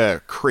such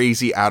a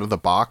crazy out of the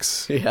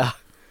box Yeah.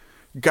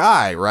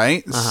 guy,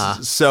 right?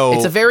 So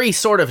It's a very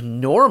sort of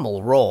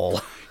normal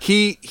role.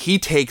 he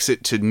takes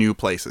it to new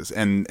places,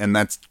 and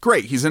that's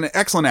great. He's an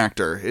excellent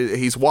actor.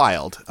 He's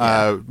wild.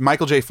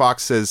 Michael J.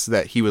 Fox says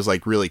that he was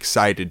like really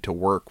excited to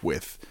work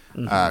with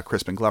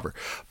Crispin Glover,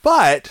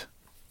 but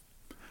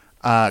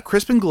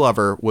Crispin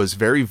Glover was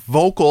very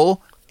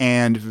vocal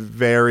and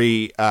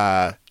very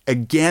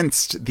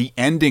against the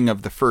ending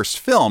of the first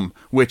film,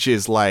 which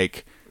is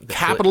like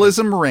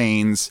capitalism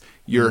reigns.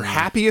 You're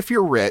happy if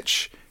you're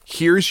rich.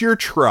 Here's your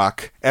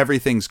truck.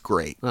 Everything's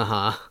great.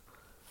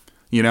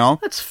 You know?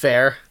 That's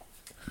fair.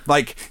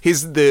 Like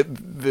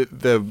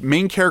the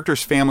main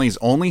character's family is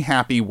only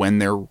happy when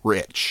they're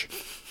rich.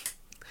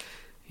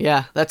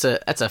 Yeah, that's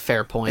a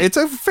fair point. It's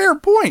a fair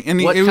point.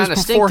 And What it kind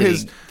was of before stink did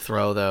his he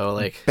throw though?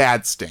 Like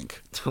bad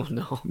stink. oh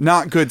no.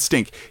 Not good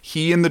stink.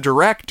 He and the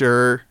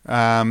director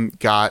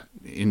got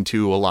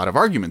into a lot of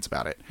arguments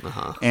about it.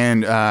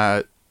 And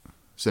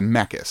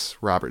Zemeckis,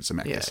 Robert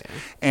Zemeckis. Yeah.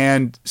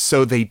 And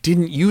so they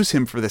didn't use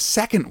him for the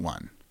second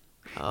one.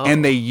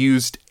 And they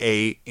used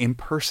a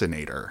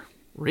impersonator.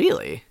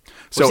 Really?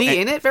 So, Was he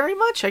in it very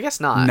much? I guess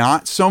not.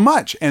 Not so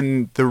much.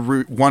 And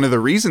one of the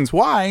reasons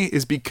why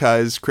is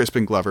because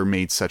Crispin Glover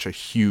made such a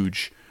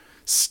huge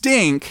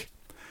stink.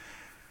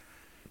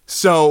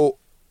 So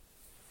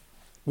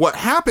what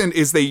happened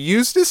is they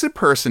used this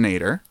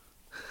impersonator,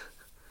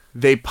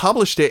 they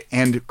published it,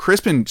 and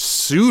Crispin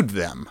sued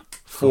them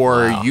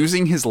for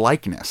using his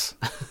likeness.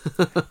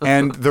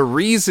 And the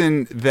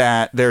reason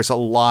that there's a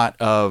lot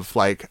of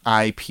like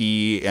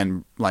IP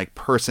and like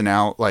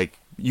like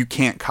you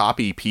can't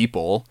copy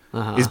people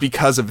is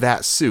because of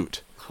that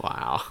suit.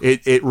 Wow.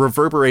 It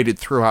reverberated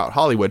throughout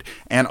Hollywood,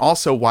 and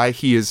also why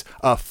he is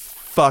a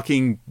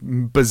fucking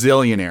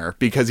bazillionaire,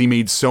 because he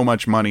made so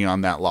much money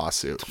on that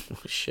lawsuit. Oh,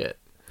 shit.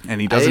 And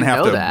he doesn't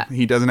have to. That.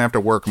 He doesn't have to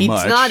work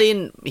much.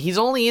 He's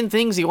only in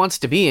things he wants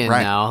to be in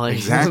now. Like,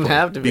 exactly. He doesn't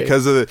have to be.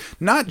 Because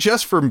not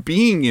just from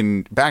being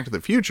in Back to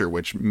the Future,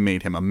 which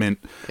made him a mint,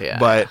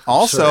 but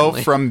also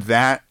certainly. from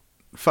that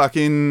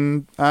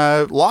fucking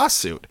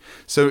lawsuit.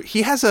 So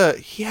he has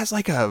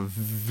like a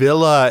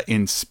villa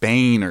in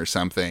Spain or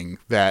something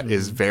that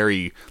is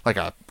very like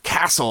a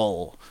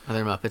castle. Are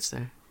there Muppets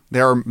there?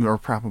 There are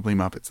probably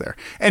Muppets there.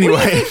 Anyway,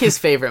 What do you think his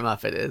favorite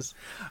Muppet is?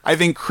 I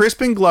think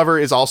Crispin Glover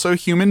is also a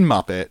human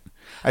Muppet.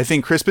 I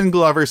think Crispin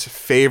Glover's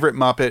favorite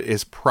Muppet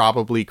is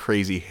probably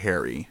Crazy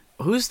Harry.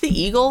 Who's the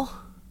Eagle?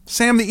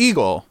 Sam the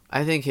Eagle.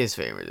 I think his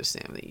favorite is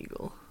Sam the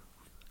Eagle.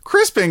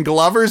 Crispin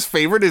Glover's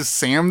favorite is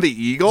Sam the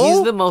Eagle?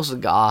 He's the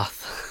most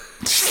goth.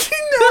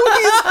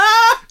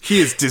 He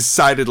is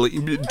decidedly...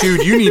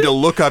 Dude, you need to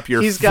look up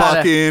your He's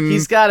got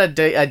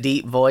a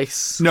deep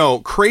voice. No,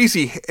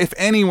 Crazy... If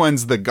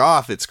anyone's the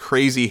goth, it's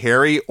Crazy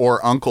Harry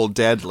or Uncle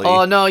Deadly.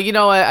 Oh, no, you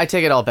know what? I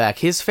take it all back.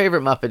 His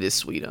favorite Muppet is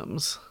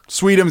Sweetums.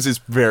 Sweetums is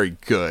very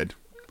good.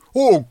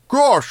 Oh,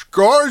 gosh,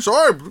 guys,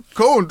 I'm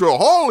going to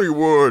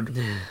Hollywood.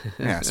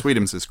 Yeah,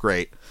 Sweetums is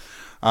great.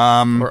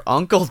 Or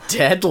Uncle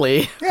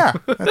Deadly. Yeah,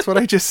 that's what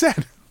I just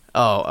said.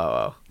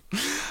 Oh.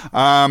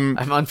 I'm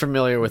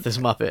unfamiliar with this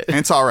Muppet.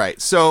 It's all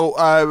right.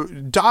 So,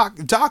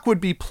 Doc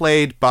would be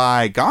played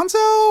by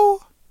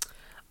Gonzo?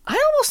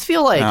 I almost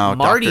feel like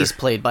Marty's Doctor.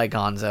 played by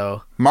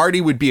Gonzo.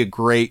 Marty would be a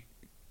great...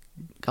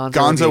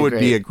 Gonzo would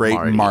be a great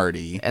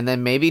Marty. And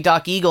then maybe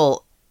Doc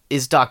Eagle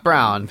is Doc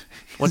Brown.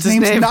 What's his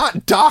name's name?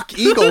 not Doc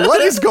Eagle.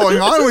 What is going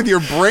on with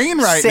your brain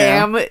right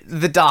Sam now?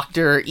 the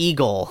Dr.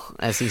 Eagle,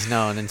 as he's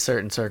known in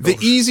certain circles.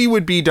 The easy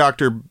would be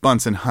Dr.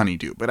 Bunsen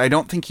Honeydew, but I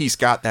don't think he's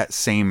got that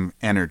same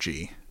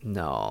energy.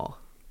 No,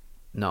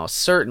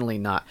 certainly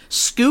not.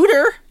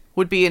 Scooter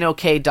would be an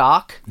okay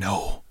Doc.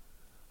 No.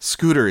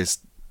 Scooter is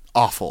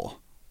awful.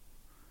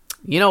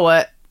 You know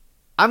what?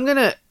 I'm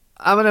gonna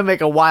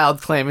make a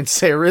wild claim and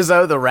say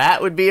Rizzo the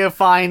Rat would be a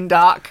fine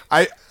Doc.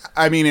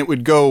 I mean, it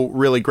would go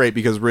really great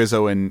because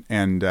Rizzo and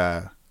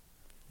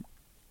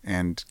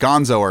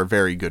Gonzo are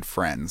very good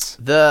friends.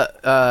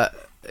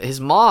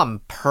 His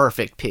mom,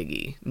 perfect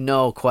Piggy,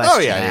 no question. Oh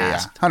yeah,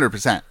 asked.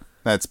 100%.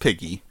 That's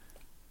Piggy.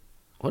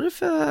 What if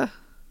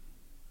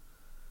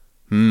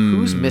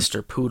who's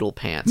Mr. Poodle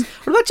Pants?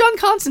 What about John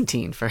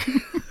Constantine for?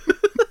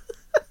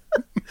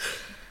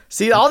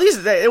 See, all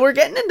these we're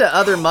getting into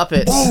other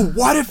Muppets. Oh,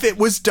 what if it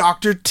was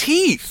Dr.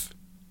 Teeth?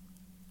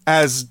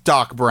 as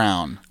Doc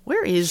Brown.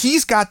 Where is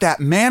He's got that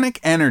manic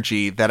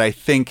energy that I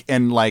think,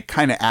 and like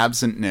kind of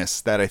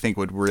absentness that I think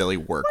would really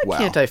work well.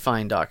 Can't I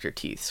find Dr.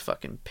 Teeth's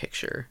fucking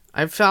picture?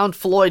 I've found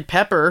Floyd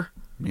Pepper,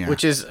 Yeah.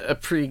 which is a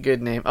pretty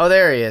good name. Oh,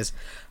 there he is.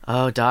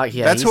 Oh, Doc.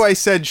 Yeah, That's who I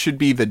said should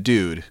be the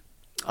dude.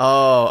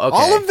 Oh, okay.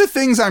 All of the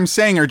things I'm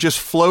saying are just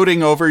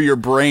floating over your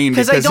brain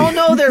because I don't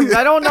know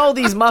I don't know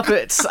these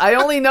Muppets. I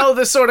only know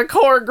the sort of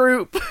core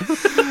group.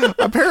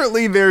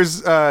 Apparently,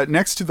 there's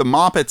next to the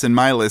Moppets in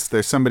my list,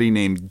 there's somebody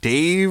named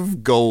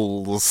Dave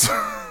Goles.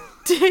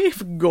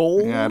 Dave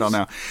Goles? Yeah, I don't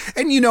know.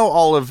 And you know,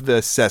 all of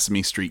the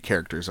Sesame Street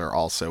characters are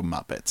also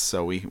Muppets,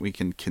 so we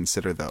can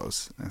consider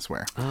those as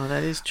well. Oh,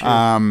 that is true.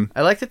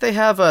 I like that they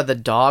have the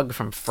dog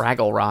from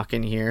Fraggle Rock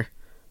in here.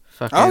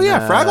 Fucking, oh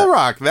yeah, Fraggle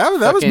Rock. That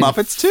was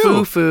Muppets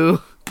too.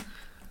 Foo-foo.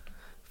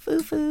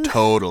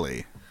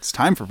 Totally. It's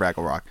time for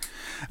Fraggle Rock.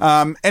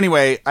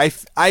 Anyway, I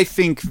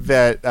think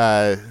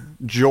that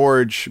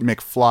George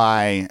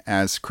McFly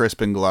as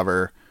Crispin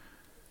Glover,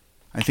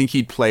 I think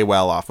he'd play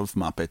well off of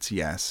Muppets,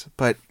 yes.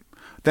 But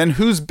then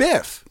who's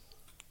Biff?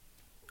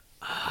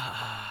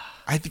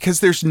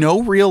 Because there's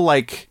no real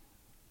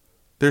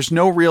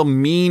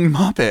mean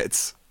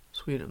Muppets.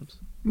 Sweetums.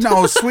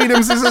 No,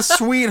 Sweetums is a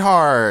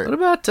sweetheart. What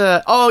about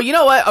oh, you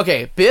know what?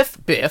 Okay, Biff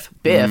is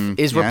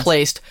yes.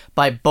 replaced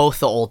by both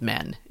the old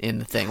men in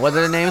the thing. What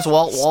are their names?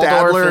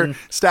 Waldorf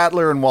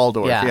Statler and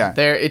Waldorf. Yeah.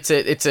 It's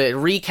a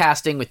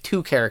recasting with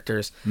two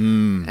characters,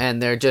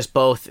 and they're just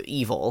both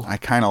evil. I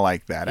kind of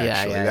like that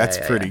actually. That's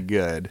pretty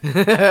good.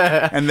 good.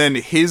 And then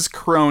his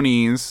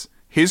cronies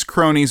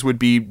would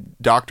be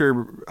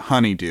Dr.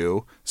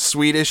 Honeydew,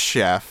 Swedish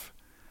Chef,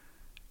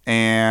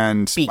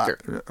 and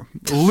Beaker.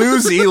 New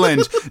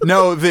Zealand.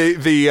 No,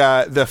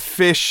 the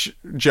fish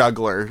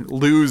juggler,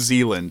 New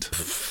Zealand.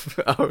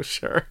 Oh,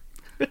 sure.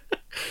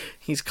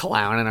 He's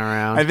clowning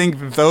around. I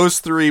think those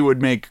three would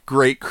make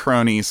great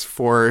cronies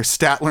for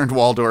Statler and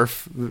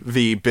Waldorf,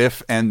 the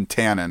Biff and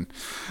Tannen.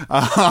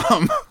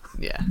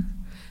 Yeah.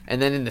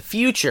 And then in the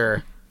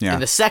future, Yeah. in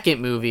the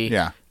second movie,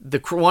 Yeah.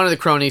 one of the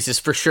cronies is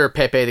for sure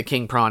Pepe the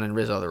King Prawn and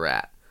Rizzo the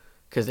Rat.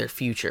 Because they're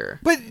future.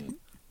 But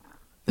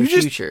They're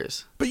you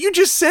futures. But you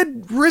just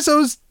said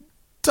Rizzo's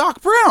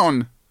Doc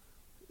Brown.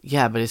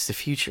 Yeah, but it's the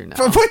future now.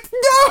 But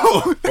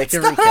no, that's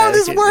not how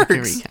this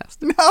works.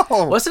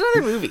 No. What's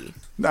another movie?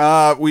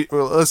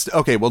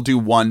 We'll do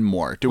one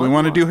more. Do we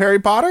want to do Harry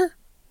Potter?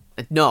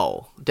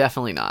 No,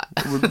 definitely not.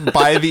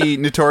 By the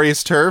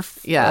Notorious Turf?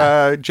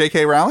 Yeah.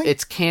 J.K. Rowling?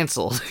 It's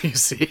canceled, you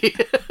see.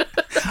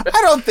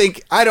 I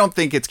don't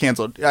think it's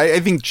canceled. I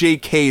think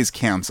J.K.'s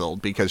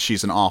canceled because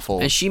she's an awful,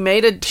 and she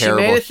made a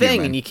terrible thing,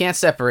 human. and you can't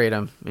separate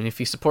them. And if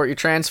you support your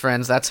trans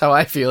friends, that's how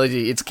I feel.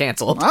 It's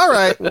canceled. All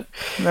right.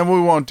 Then we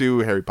won't do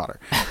Harry Potter.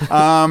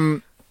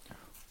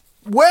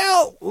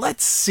 Well,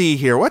 let's see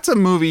here. What's a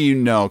movie you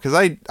know? Because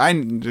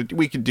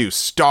we could do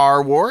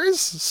Star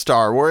Wars.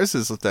 Star Wars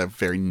is a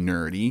very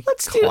nerdy,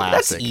 classic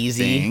that's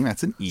easy. thing.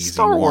 That's an easy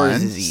Star one.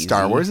 Wars is easy.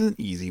 Star Wars is an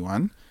easy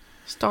one.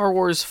 Star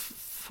Wars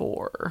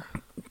 4.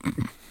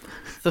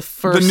 The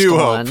first The New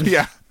one. Hope.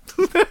 Yeah.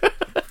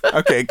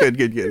 Okay, good.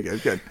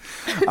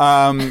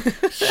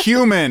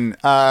 Human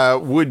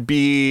would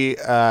be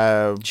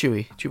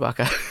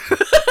Chewbacca.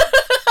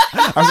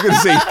 I was going to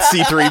say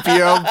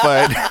C-3PO,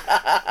 but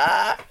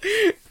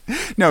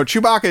no,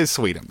 Chewbacca is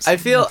Sweetums. I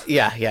feel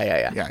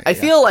I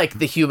feel like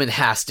the human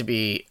has to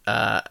be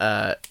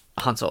Han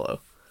Solo.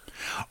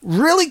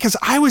 Really? Because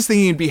I was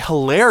thinking it'd be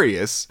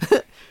hilarious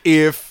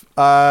if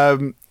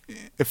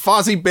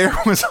Fozzie Bear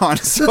was Han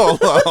Solo.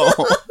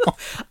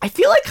 I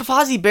feel like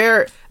Fozzie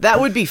Bear, that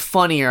would be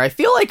funnier. I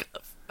feel like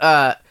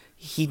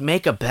he'd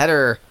make a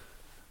better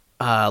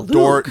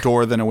Luke.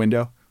 Door than a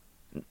window.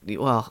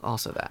 Well,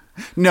 also that.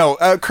 No,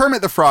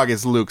 Kermit the Frog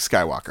is Luke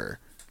Skywalker.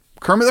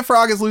 Kermit the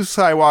Frog is Luke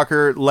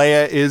Skywalker.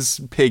 Leia is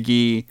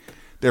Piggy.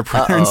 They're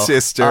brother and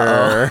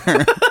sister.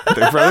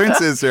 They're brother and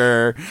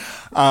sister.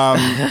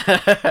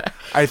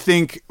 I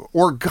think,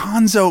 or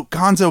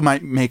Gonzo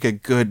might make a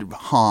good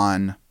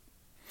Han.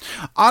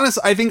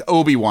 Honestly, I think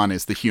Obi-Wan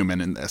is the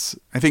human in this.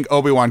 I think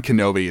Obi-Wan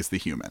Kenobi is the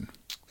human.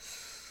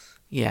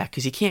 Yeah,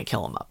 because you can't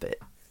kill a Muppet.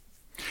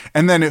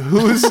 And then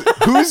who's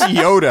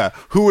Yoda?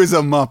 Who is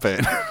a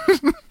Muppet?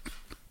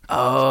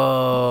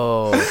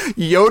 Oh.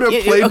 Yoda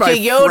played by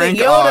Frank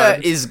Yoda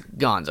Oz. is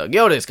Gonzo.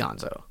 Yoda is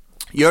Gonzo.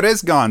 Yoda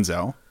is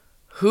Gonzo.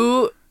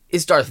 Who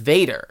is Darth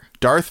Vader?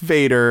 Darth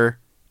Vader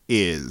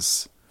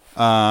is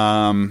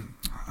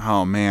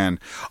oh man.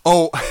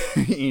 Oh,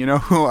 you know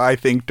who I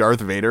think Darth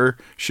Vader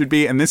should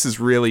be, and this is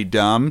really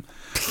dumb.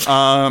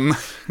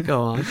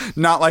 Go on.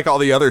 Not like all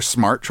the other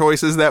smart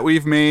choices that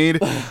we've made.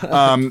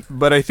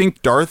 But I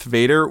think Darth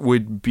Vader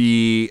would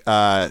be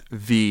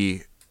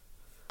the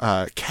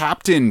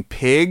Captain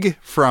Pig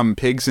from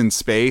Pigs in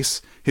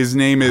Space. His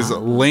name is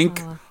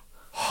Link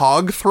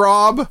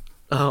Hogthrob.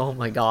 Oh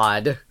my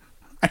god.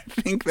 I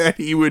think that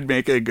he would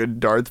make a good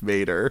Darth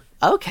Vader.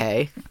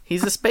 Okay.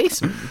 He's a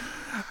spaceman.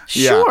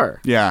 Yeah, Sure.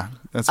 Yeah.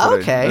 That's what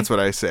Okay. that's what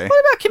I say. What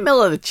about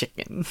Camilla the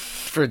chicken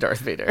for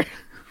Darth Vader?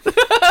 She's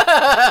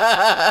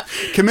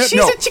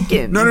a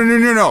chicken.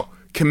 No.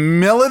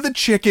 Camilla the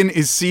chicken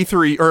is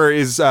C3 or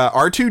is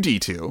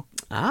R2D2.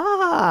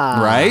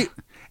 Ah. Right?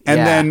 And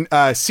Yeah. then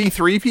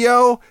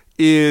C3PO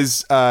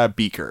is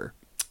Beaker.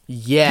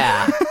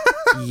 Yeah.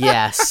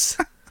 Yes.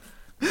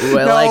 Ooh,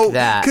 I like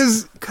that.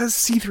 Because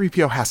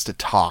C3PO has to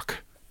talk.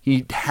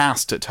 He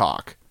has to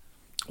talk.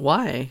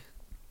 Why?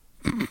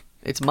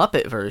 It's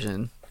Muppet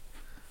version.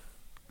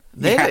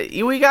 We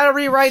Yeah. gotta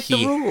rewrite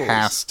He the rules.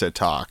 has to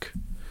talk.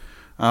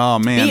 Oh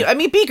man. I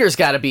mean, Beaker's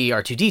got to be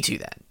R2D2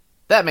 then.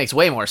 That makes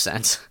way more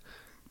sense.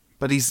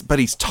 But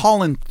he's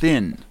tall and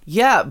thin.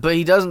 Yeah, but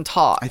he doesn't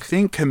talk. I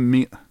think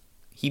Camilla.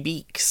 He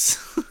beaks.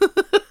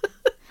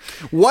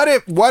 What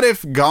if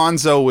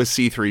Gonzo was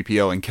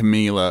C3PO and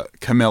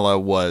Camilla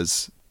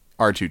was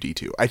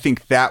R2D2? I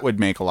think that would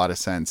make a lot of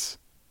sense.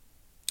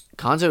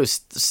 Gonzo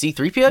is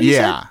C-3PO, you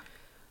Yeah. said?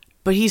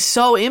 But he's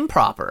so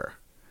improper.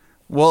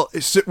 Well,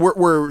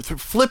 we're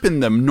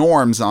flipping the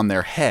norms on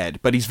their head,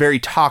 but he's very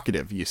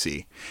talkative, you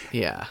see.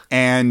 Yeah.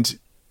 And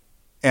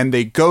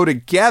they go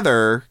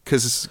together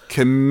because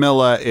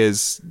Camilla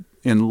is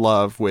in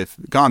love with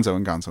Gonzo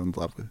and Gonzo in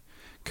love with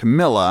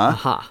Camilla.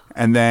 Uh-huh.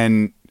 And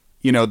then,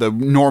 the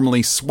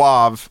normally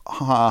suave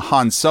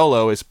Han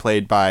Solo is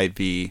played by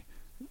the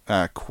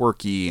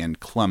quirky and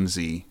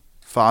clumsy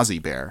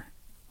Fozzie Bear,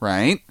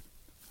 right?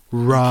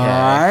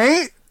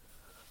 Right?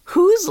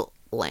 Who's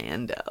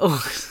Lando?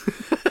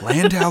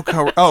 Landau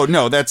Oh,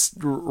 no, that's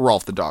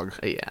Rolf the dog.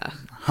 Yeah.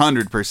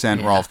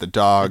 100% Rolf the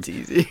dog. That's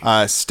easy.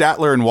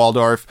 Statler and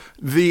Waldorf,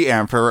 the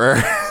Emperor.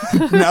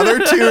 Another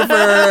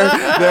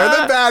twofer.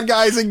 They're the bad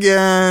guys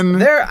again.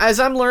 There, as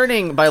I'm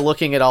learning by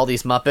looking at all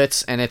these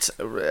Muppets, and it's,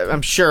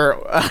 I'm sure,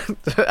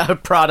 a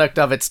product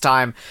of its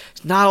time.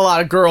 There's not a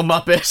lot of girl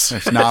Muppets.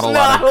 There's not a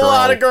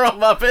lot of girl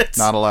Muppets.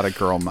 Not a lot of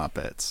girl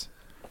Muppets.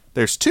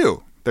 There's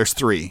two. There's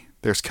three.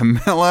 There's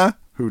Camilla,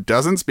 who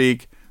doesn't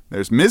speak.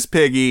 There's Miss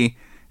Piggy,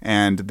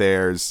 and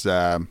there's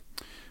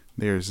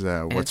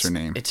what's her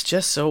name? It's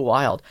just so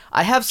wild.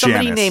 I have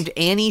somebody Janice. named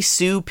Annie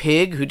Sue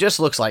Pig who just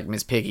looks like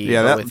Miss Piggy.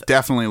 Yeah, but that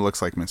definitely looks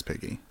like Miss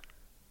Piggy.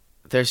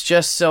 there's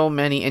just so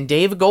many, and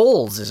Dave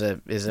Goelz is a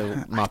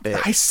Muppet.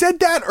 I said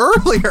that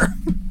earlier.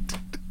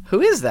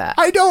 Who is that?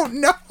 I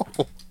don't know.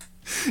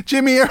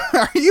 Jimmy,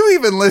 are you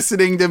even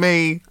listening to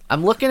me?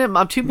 I'm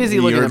too busy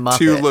looking You're at Muppets.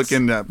 too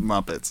looking at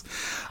Muppets.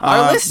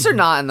 Our lists are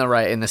not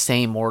in the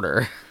same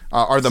order.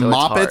 Are the So it's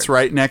Muppets hard.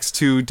 right next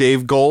to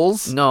Dave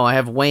Goelz? No, I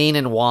have Wayne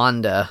and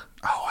Wanda.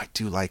 Oh, I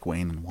do like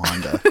Wayne and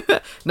Wanda.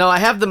 No, I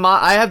have the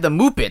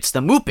Muppets.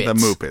 The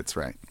Muppets,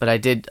 right. But I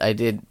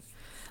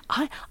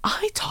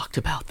talked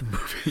about the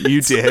movie.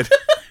 You did.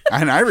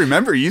 And I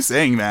remember you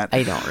saying that.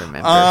 I don't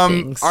remember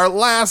things. Our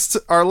last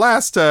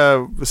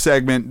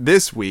segment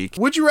this week.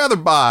 Would you rather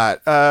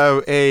bot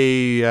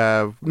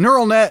a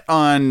neural net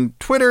on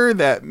Twitter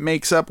that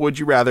makes up would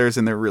you rathers,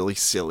 and they're really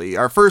silly.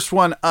 Our first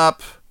one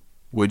up.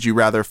 Would you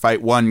rather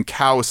fight one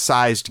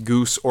cow-sized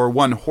goose or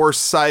one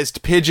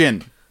horse-sized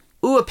pigeon?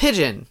 Ooh, a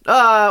pigeon.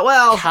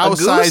 Well, a goose?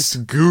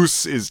 Cow-sized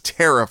goose is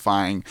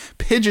terrifying.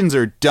 Pigeons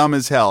are dumb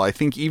as hell. I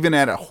think even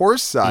at a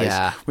horse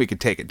size, we could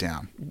take it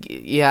down.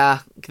 Yeah,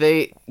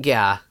 they're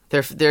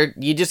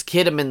you just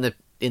hit them in the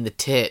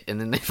tit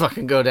and then they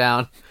fucking go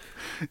down.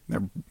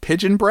 They're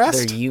pigeon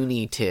breast? They're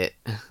uni tit.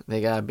 They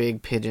got a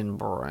big pigeon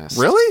breast.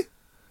 Really?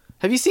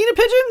 Have you seen a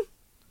pigeon?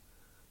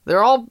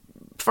 They're all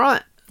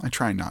front. I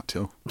try not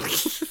to.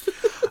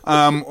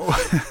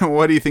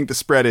 What do you think the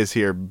spread is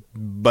here,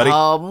 buddy?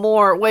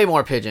 Way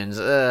more pigeons.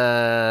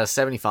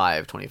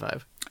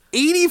 75-25.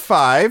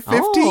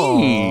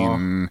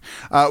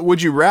 85-15.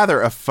 Would you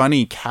rather a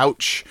funny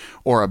couch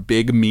or a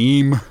big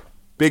meme?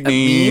 Big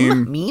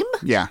meme. Meme?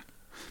 Yeah.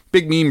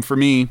 Big meme for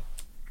me.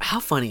 How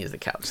funny is the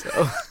couch,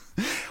 though?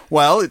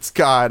 Well, it's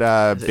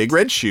got big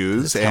red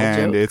shoes, tell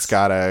and jokes? it's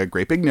got a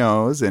great big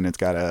nose, and it's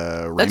got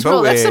a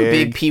rainbow That's some wig,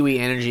 big Pee-wee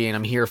energy, and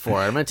I'm here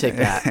for it. I'm going to take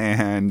that.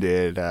 and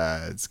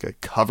it's got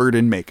covered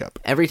in makeup.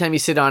 Every time you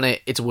sit on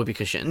it, it's a whoopee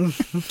cushion.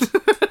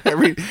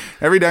 Every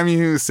time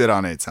you sit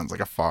on it, it sounds like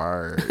a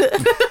fart.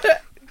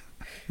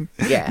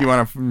 Yeah. You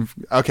want to?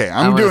 Okay,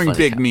 I'm want a doing funny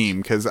big couch.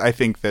 meme because I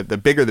think that the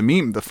bigger the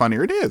meme, the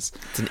funnier it is.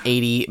 It's an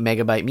 80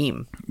 megabyte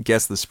meme.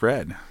 Guess the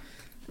spread.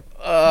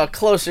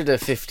 Closer to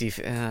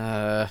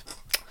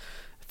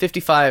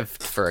 55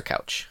 for a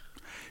couch.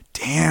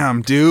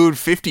 Damn, dude,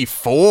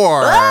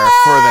 54 for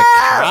the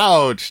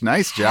couch.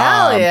 Nice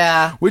job. Hell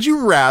yeah. Would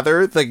you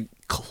rather the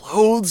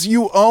clothes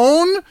you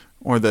own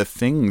or the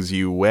things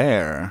you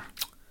wear?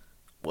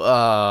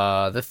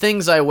 The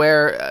things I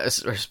wear,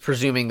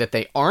 presuming that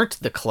they aren't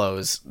the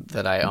clothes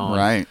that I own,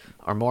 Right.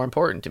 are more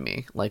important to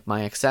me. Like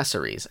my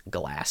accessories,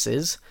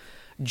 glasses,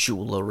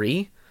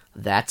 jewelry.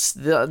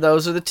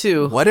 Those are the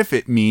two. What if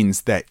it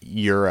means that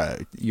you're a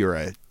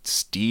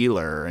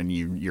stealer and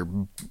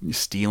you're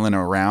stealing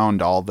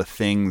around all the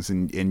things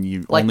and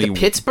you Like only the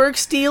Pittsburgh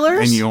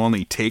Steelers? and you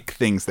only take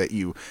things that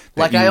you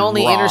Like you I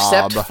only rob.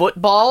 intercept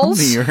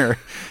footballs? You're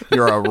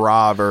a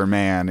robber,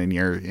 man, and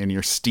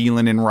you're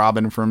stealing and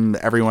robbing from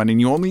everyone,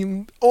 and you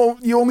only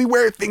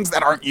wear things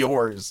that aren't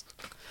yours.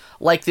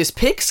 Like this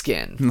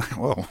pigskin.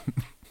 Whoa.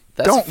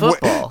 That's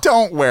football.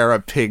 Don't wear a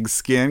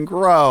pigskin.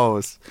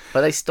 Gross.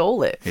 But I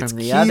stole it It's from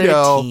the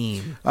keto. other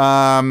team.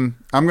 I'm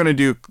gonna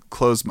do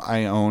clothes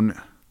I own.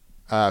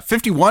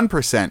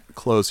 51%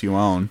 clothes you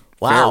own.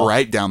 Wow. Fair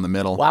right down the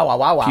middle.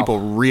 Wow. People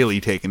really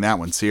taking that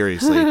one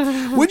seriously.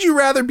 Would you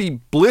rather be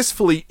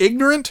blissfully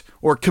ignorant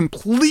or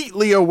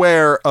completely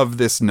aware of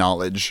this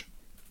knowledge?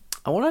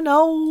 I want to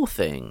know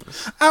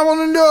things. I want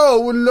to know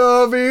what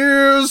love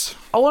is.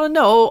 I want to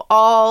know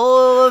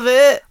all of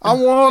it. I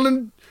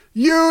want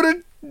you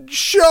to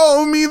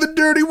show me the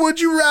dirty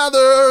would you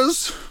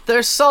rathers.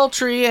 They're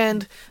sultry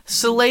and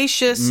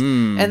salacious,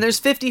 and there's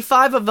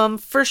 55 of them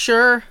for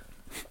sure.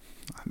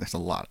 There's a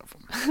lot of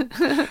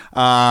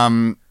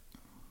them.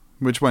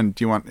 Which one?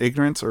 Do you want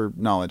ignorance or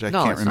knowledge? I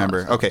can't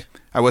remember. Knowledge. Okay.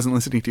 I wasn't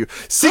listening to you.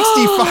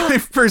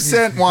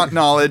 65% want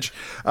knowledge.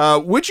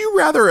 Would you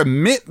rather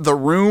emit the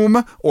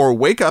room or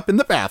wake up in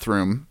the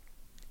bathroom?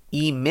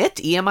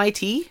 Emit?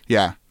 E-M-I-T?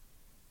 Yeah.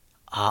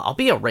 I'll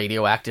be a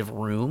radioactive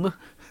room.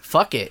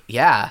 Fuck it.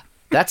 Yeah.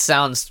 That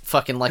sounds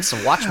fucking like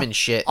some Watchmen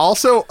shit.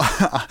 Also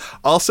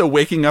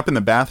waking up in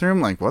the bathroom,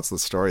 like, what's the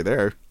story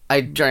there? I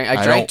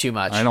drank too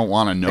much. I don't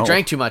want to know. I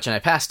drank too much and I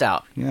passed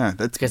out. Yeah,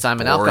 that's Because I'm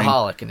an boring.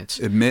 alcoholic and it's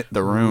Emit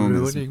the room.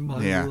 ruining my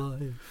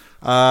life.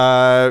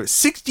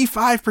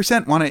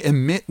 65% want to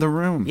emit the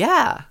room.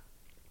 Yeah.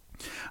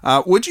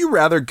 Would you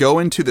rather go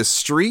into the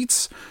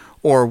streets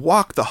or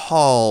walk the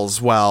halls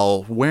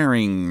while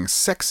wearing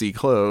sexy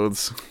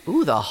clothes?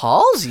 Ooh, the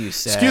halls, you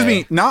say? Excuse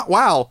me, not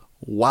while,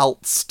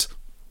 whilst.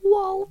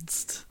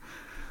 Waltzed.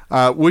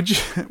 Would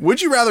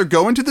you rather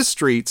go into the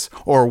streets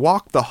or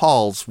walk the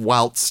halls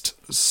whilst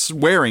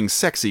wearing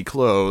sexy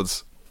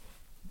clothes?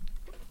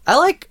 I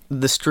like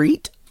the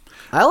street.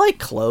 I like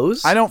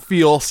clothes. I don't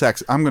feel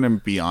sex. I'm going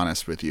to be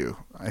honest with you.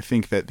 I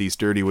think that these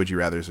dirty would you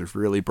rathers have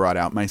really brought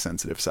out my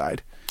sensitive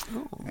side.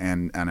 Oh.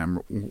 And I'm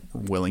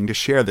willing to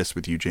share this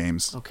with you,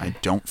 James. Okay. I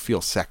don't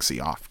feel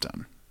sexy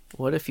often.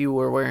 What if you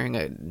were wearing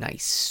a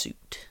nice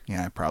suit?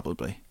 Yeah,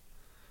 probably.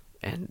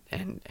 And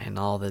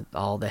all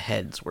the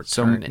heads were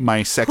So turning.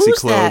 my sexy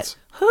clothes.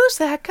 Who's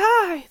that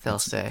guy? They'll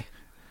say.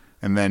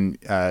 And then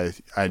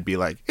I'd be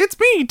like, "It's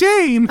me,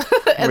 Dame,"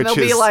 And they'll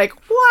be like,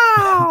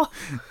 "Wow,"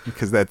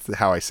 because that's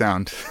how I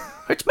sound.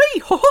 it's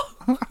me.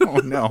 Oh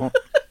no!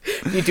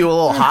 You do a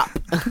little hop.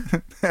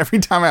 Every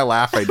time I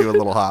laugh, I do a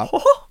little hop.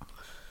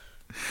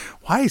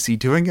 Why is he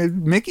doing a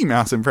Mickey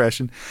Mouse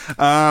impression?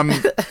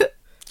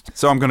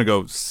 So I'm gonna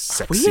go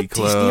sexy Are we at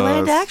clothes.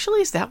 Disneyland,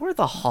 actually? Is that where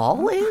the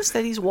hall is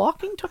that he's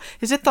walking to?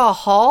 Is it the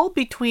hall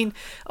between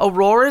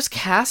Aurora's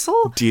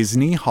castle?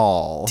 Disney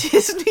Hall.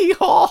 Disney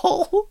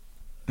Hall.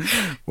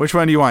 Which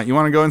one do you want? You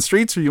want to go in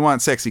streets or you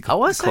want sexy I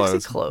want clothes?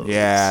 sexy clothes.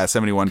 Yeah,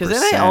 71%. Because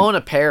then I own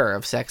a pair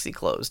of sexy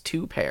clothes.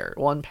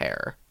 One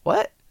pair.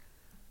 What?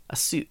 A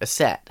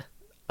set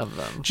of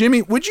them.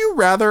 Jimmy, would you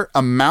rather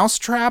a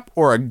mousetrap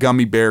or a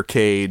gummy bear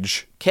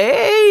cage?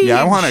 Cage!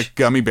 Yeah, I want a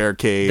gummy bear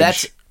cage.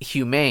 That's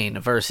humane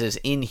versus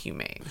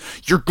inhumane.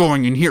 You're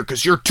going in here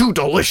because you're too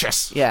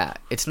delicious. Yeah,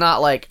 it's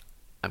not like,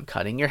 I'm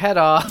cutting your head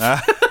off.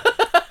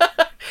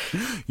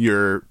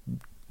 You're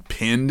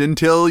pinned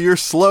until your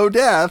slow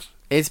death.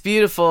 It's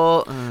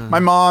beautiful. My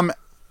mom,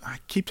 I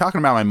keep talking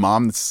about my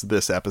mom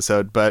this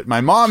episode, but my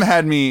mom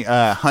had me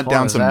hunt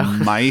down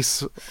some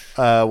mice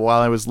while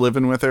I was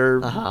living with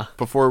her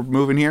before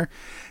moving here.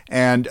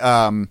 And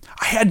I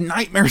had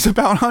nightmares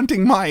about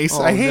hunting mice.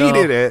 I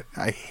hated it.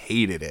 I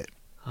hated it.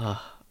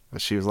 But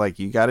she was like,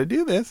 "You got to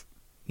do this."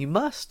 You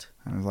must.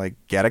 I was like,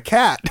 "Get a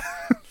cat."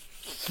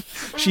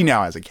 She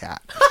now has a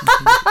cat.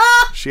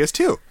 She has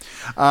two.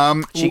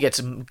 She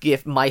gets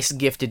mice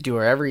gifted to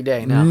her every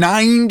day now.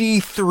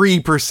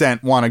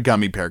 93% want a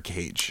gummy bear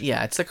cage.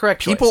 Yeah, it's the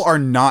correct choice. People are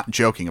not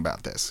joking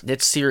about this.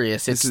 It's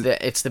serious.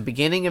 It's the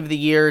beginning of the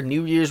year,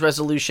 New Year's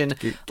resolution,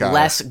 Got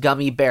less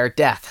gummy bear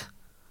death.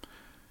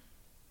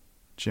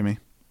 Jimmy,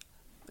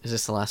 Is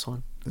this the last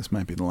one? this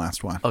might be the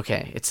last one.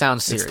 Okay, it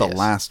sounds serious. It's the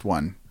last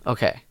one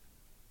Okay.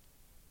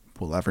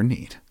 we'll ever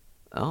need.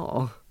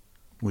 Oh.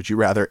 Would you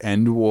rather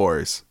end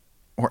wars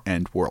or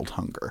end world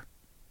hunger?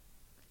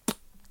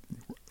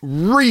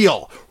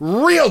 Real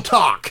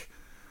talk.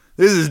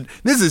 This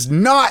is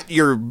not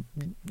your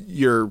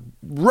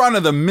run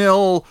of the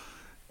mill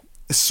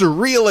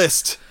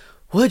surrealist.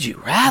 Would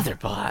you rather,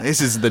 bud?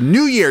 This is the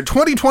new year,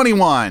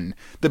 2021.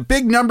 The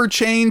big number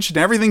changed and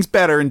everything's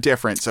better and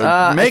different.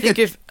 So make a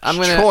choice. I'm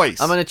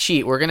gonna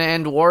cheat. We're gonna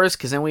end wars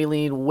because then we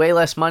need way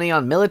less money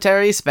on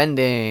military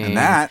spending. And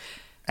that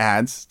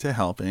adds to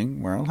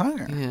helping world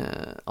hunger.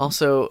 Yeah.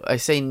 Also, I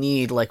say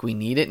need like we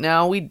need it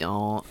now. We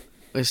don't.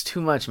 There's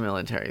too much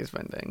military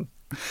spending.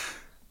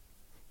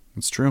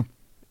 It's true.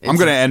 I'm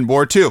going to end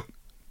war too.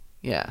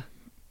 Yeah.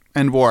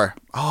 End war.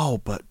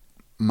 Oh, but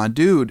my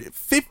dude,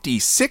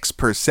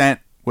 56%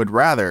 would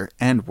rather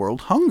end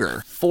world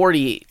hunger.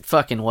 40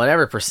 fucking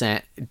whatever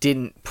percent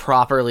didn't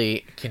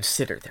properly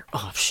consider their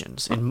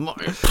options, in my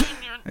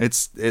opinion.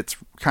 It's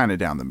kind of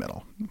down the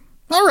middle.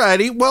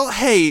 Alrighty. Well,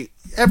 hey,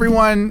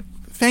 everyone,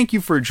 thank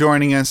you for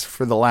joining us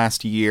for the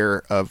last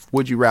year of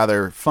Would You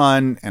Rather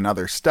fun and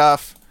other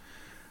stuff.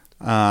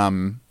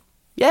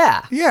 Yeah,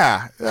 Yeah.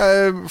 Yeah.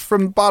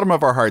 From the bottom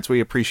of our hearts, we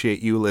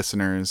appreciate you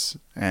listeners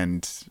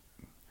and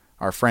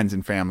our friends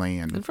and family.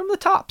 And from the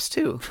tops,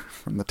 too.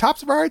 From the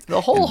tops of our hearts.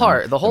 The whole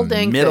heart. The whole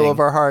dang middle thing. of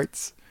our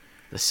hearts.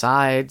 The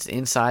sides,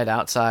 inside,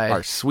 outside.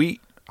 Our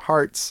sweet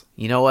hearts.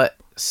 You know what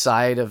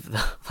side of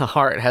the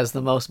heart has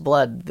the most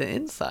blood? The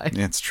inside.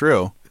 It's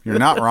true. You're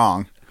not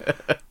wrong.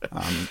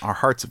 Our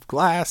hearts of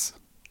glass.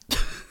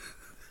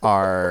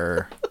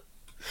 Our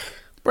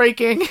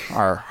breaking.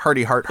 Our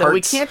hearty hearts. But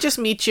we can't just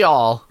meet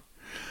y'all.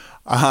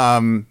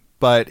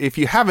 But if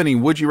you have any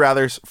would you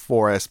rathers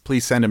for us,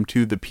 please send them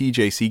to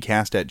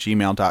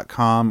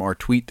thepjccast@gmail.com or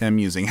tweet them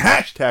using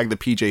hashtag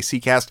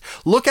thepjccast.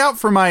 Look out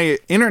for my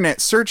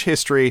internet search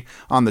history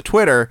on the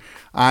Twitter.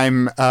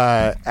 I'm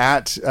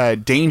at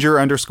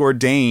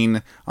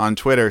danger_Dane on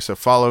Twitter, so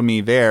follow me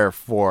there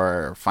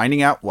for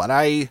finding out what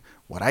I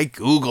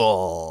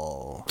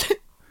Google.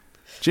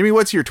 Jimmy,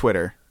 what's your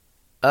Twitter?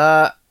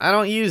 I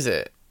don't use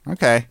it.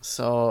 Okay.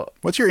 So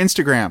what's your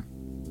Instagram?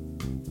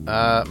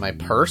 My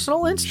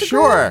personal Instagram?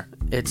 Sure.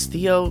 It's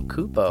Theo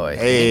Kupo.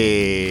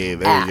 Hey,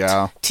 there you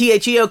go.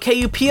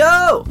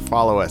 TheoKupo.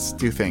 Follow us.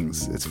 Do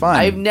things. It's fun.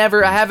 I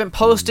haven't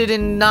posted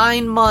in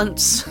 9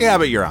 months. Yeah,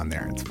 but you're on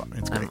there. It's fun.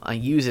 It's great. I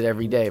use it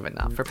every day, but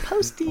not for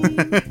posting.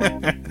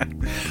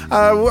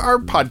 Our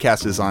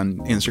podcast is on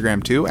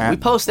Instagram too. We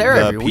post there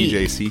every week.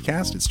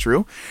 PJCcast. It's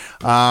true.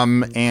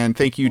 And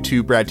thank you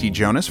to Brad T.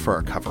 Jonas for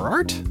our cover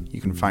art. You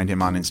can find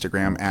him on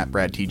Instagram at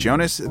Brad T.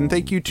 Jonas. And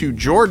thank you to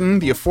Jordan,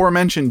 the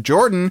aforementioned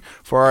Jordan,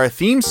 for our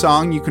theme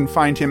song. You can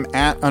find him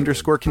at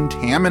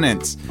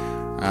 _contaminants,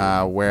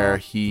 where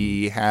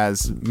he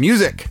has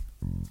music.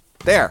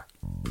 There.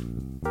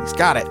 He's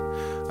got it.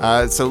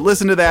 So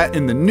listen to that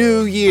in the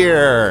new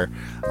year.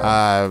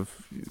 Go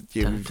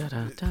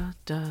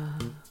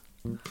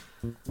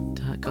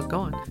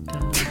on.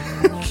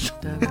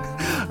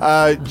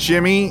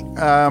 Jimmy,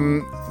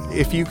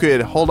 if you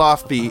could hold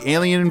off the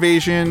alien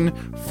invasion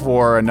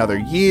for another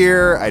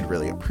year, I'd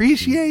really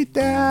appreciate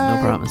that.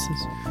 No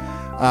promises.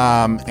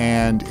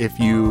 And if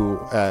you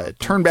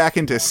turn back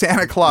into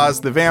Santa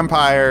Claus the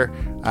vampire,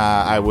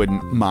 I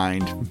wouldn't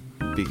mind,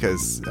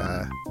 because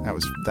that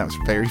was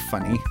very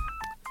funny.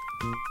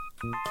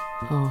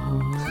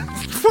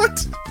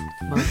 What?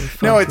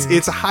 No,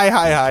 it's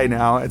high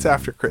now. It's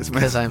after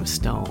Christmas. Because I'm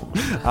stoned.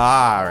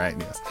 Right,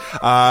 yes.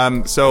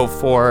 So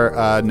for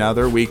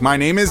another week, my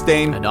name is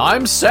Dane. And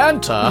I'm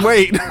Santa.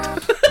 Wait.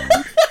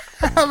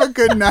 Have a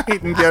good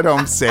night and get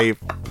home safe.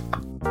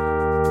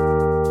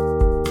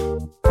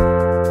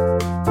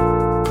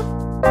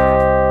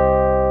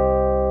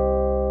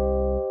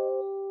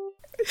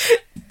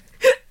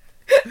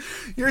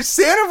 Your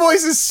Santa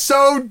voice is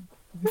so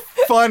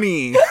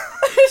funny.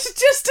 It's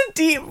just a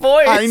deep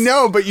voice. I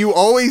know, but you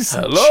always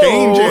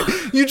change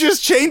it. You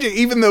just change it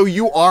even though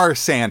you are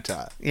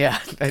Santa. Yeah,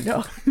 I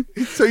know.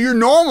 So your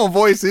normal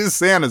voice is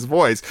Santa's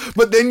voice,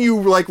 but then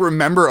you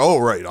remember, oh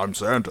right, I'm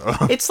Santa.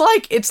 It's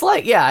like I'm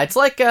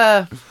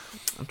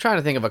trying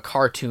to think of a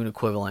cartoon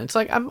equivalent. It's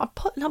like I'm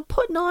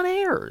putting on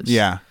airs.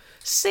 Yeah.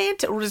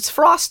 Santa, it's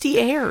Frosty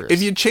Airs.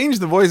 If you changed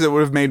the voice, it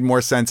would have made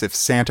more sense if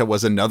Santa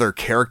was another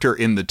character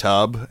in the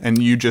tub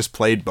and you just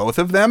played both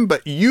of them.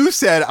 But you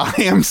said, I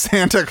am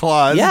Santa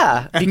Claus.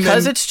 Yeah,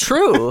 because it's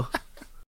true.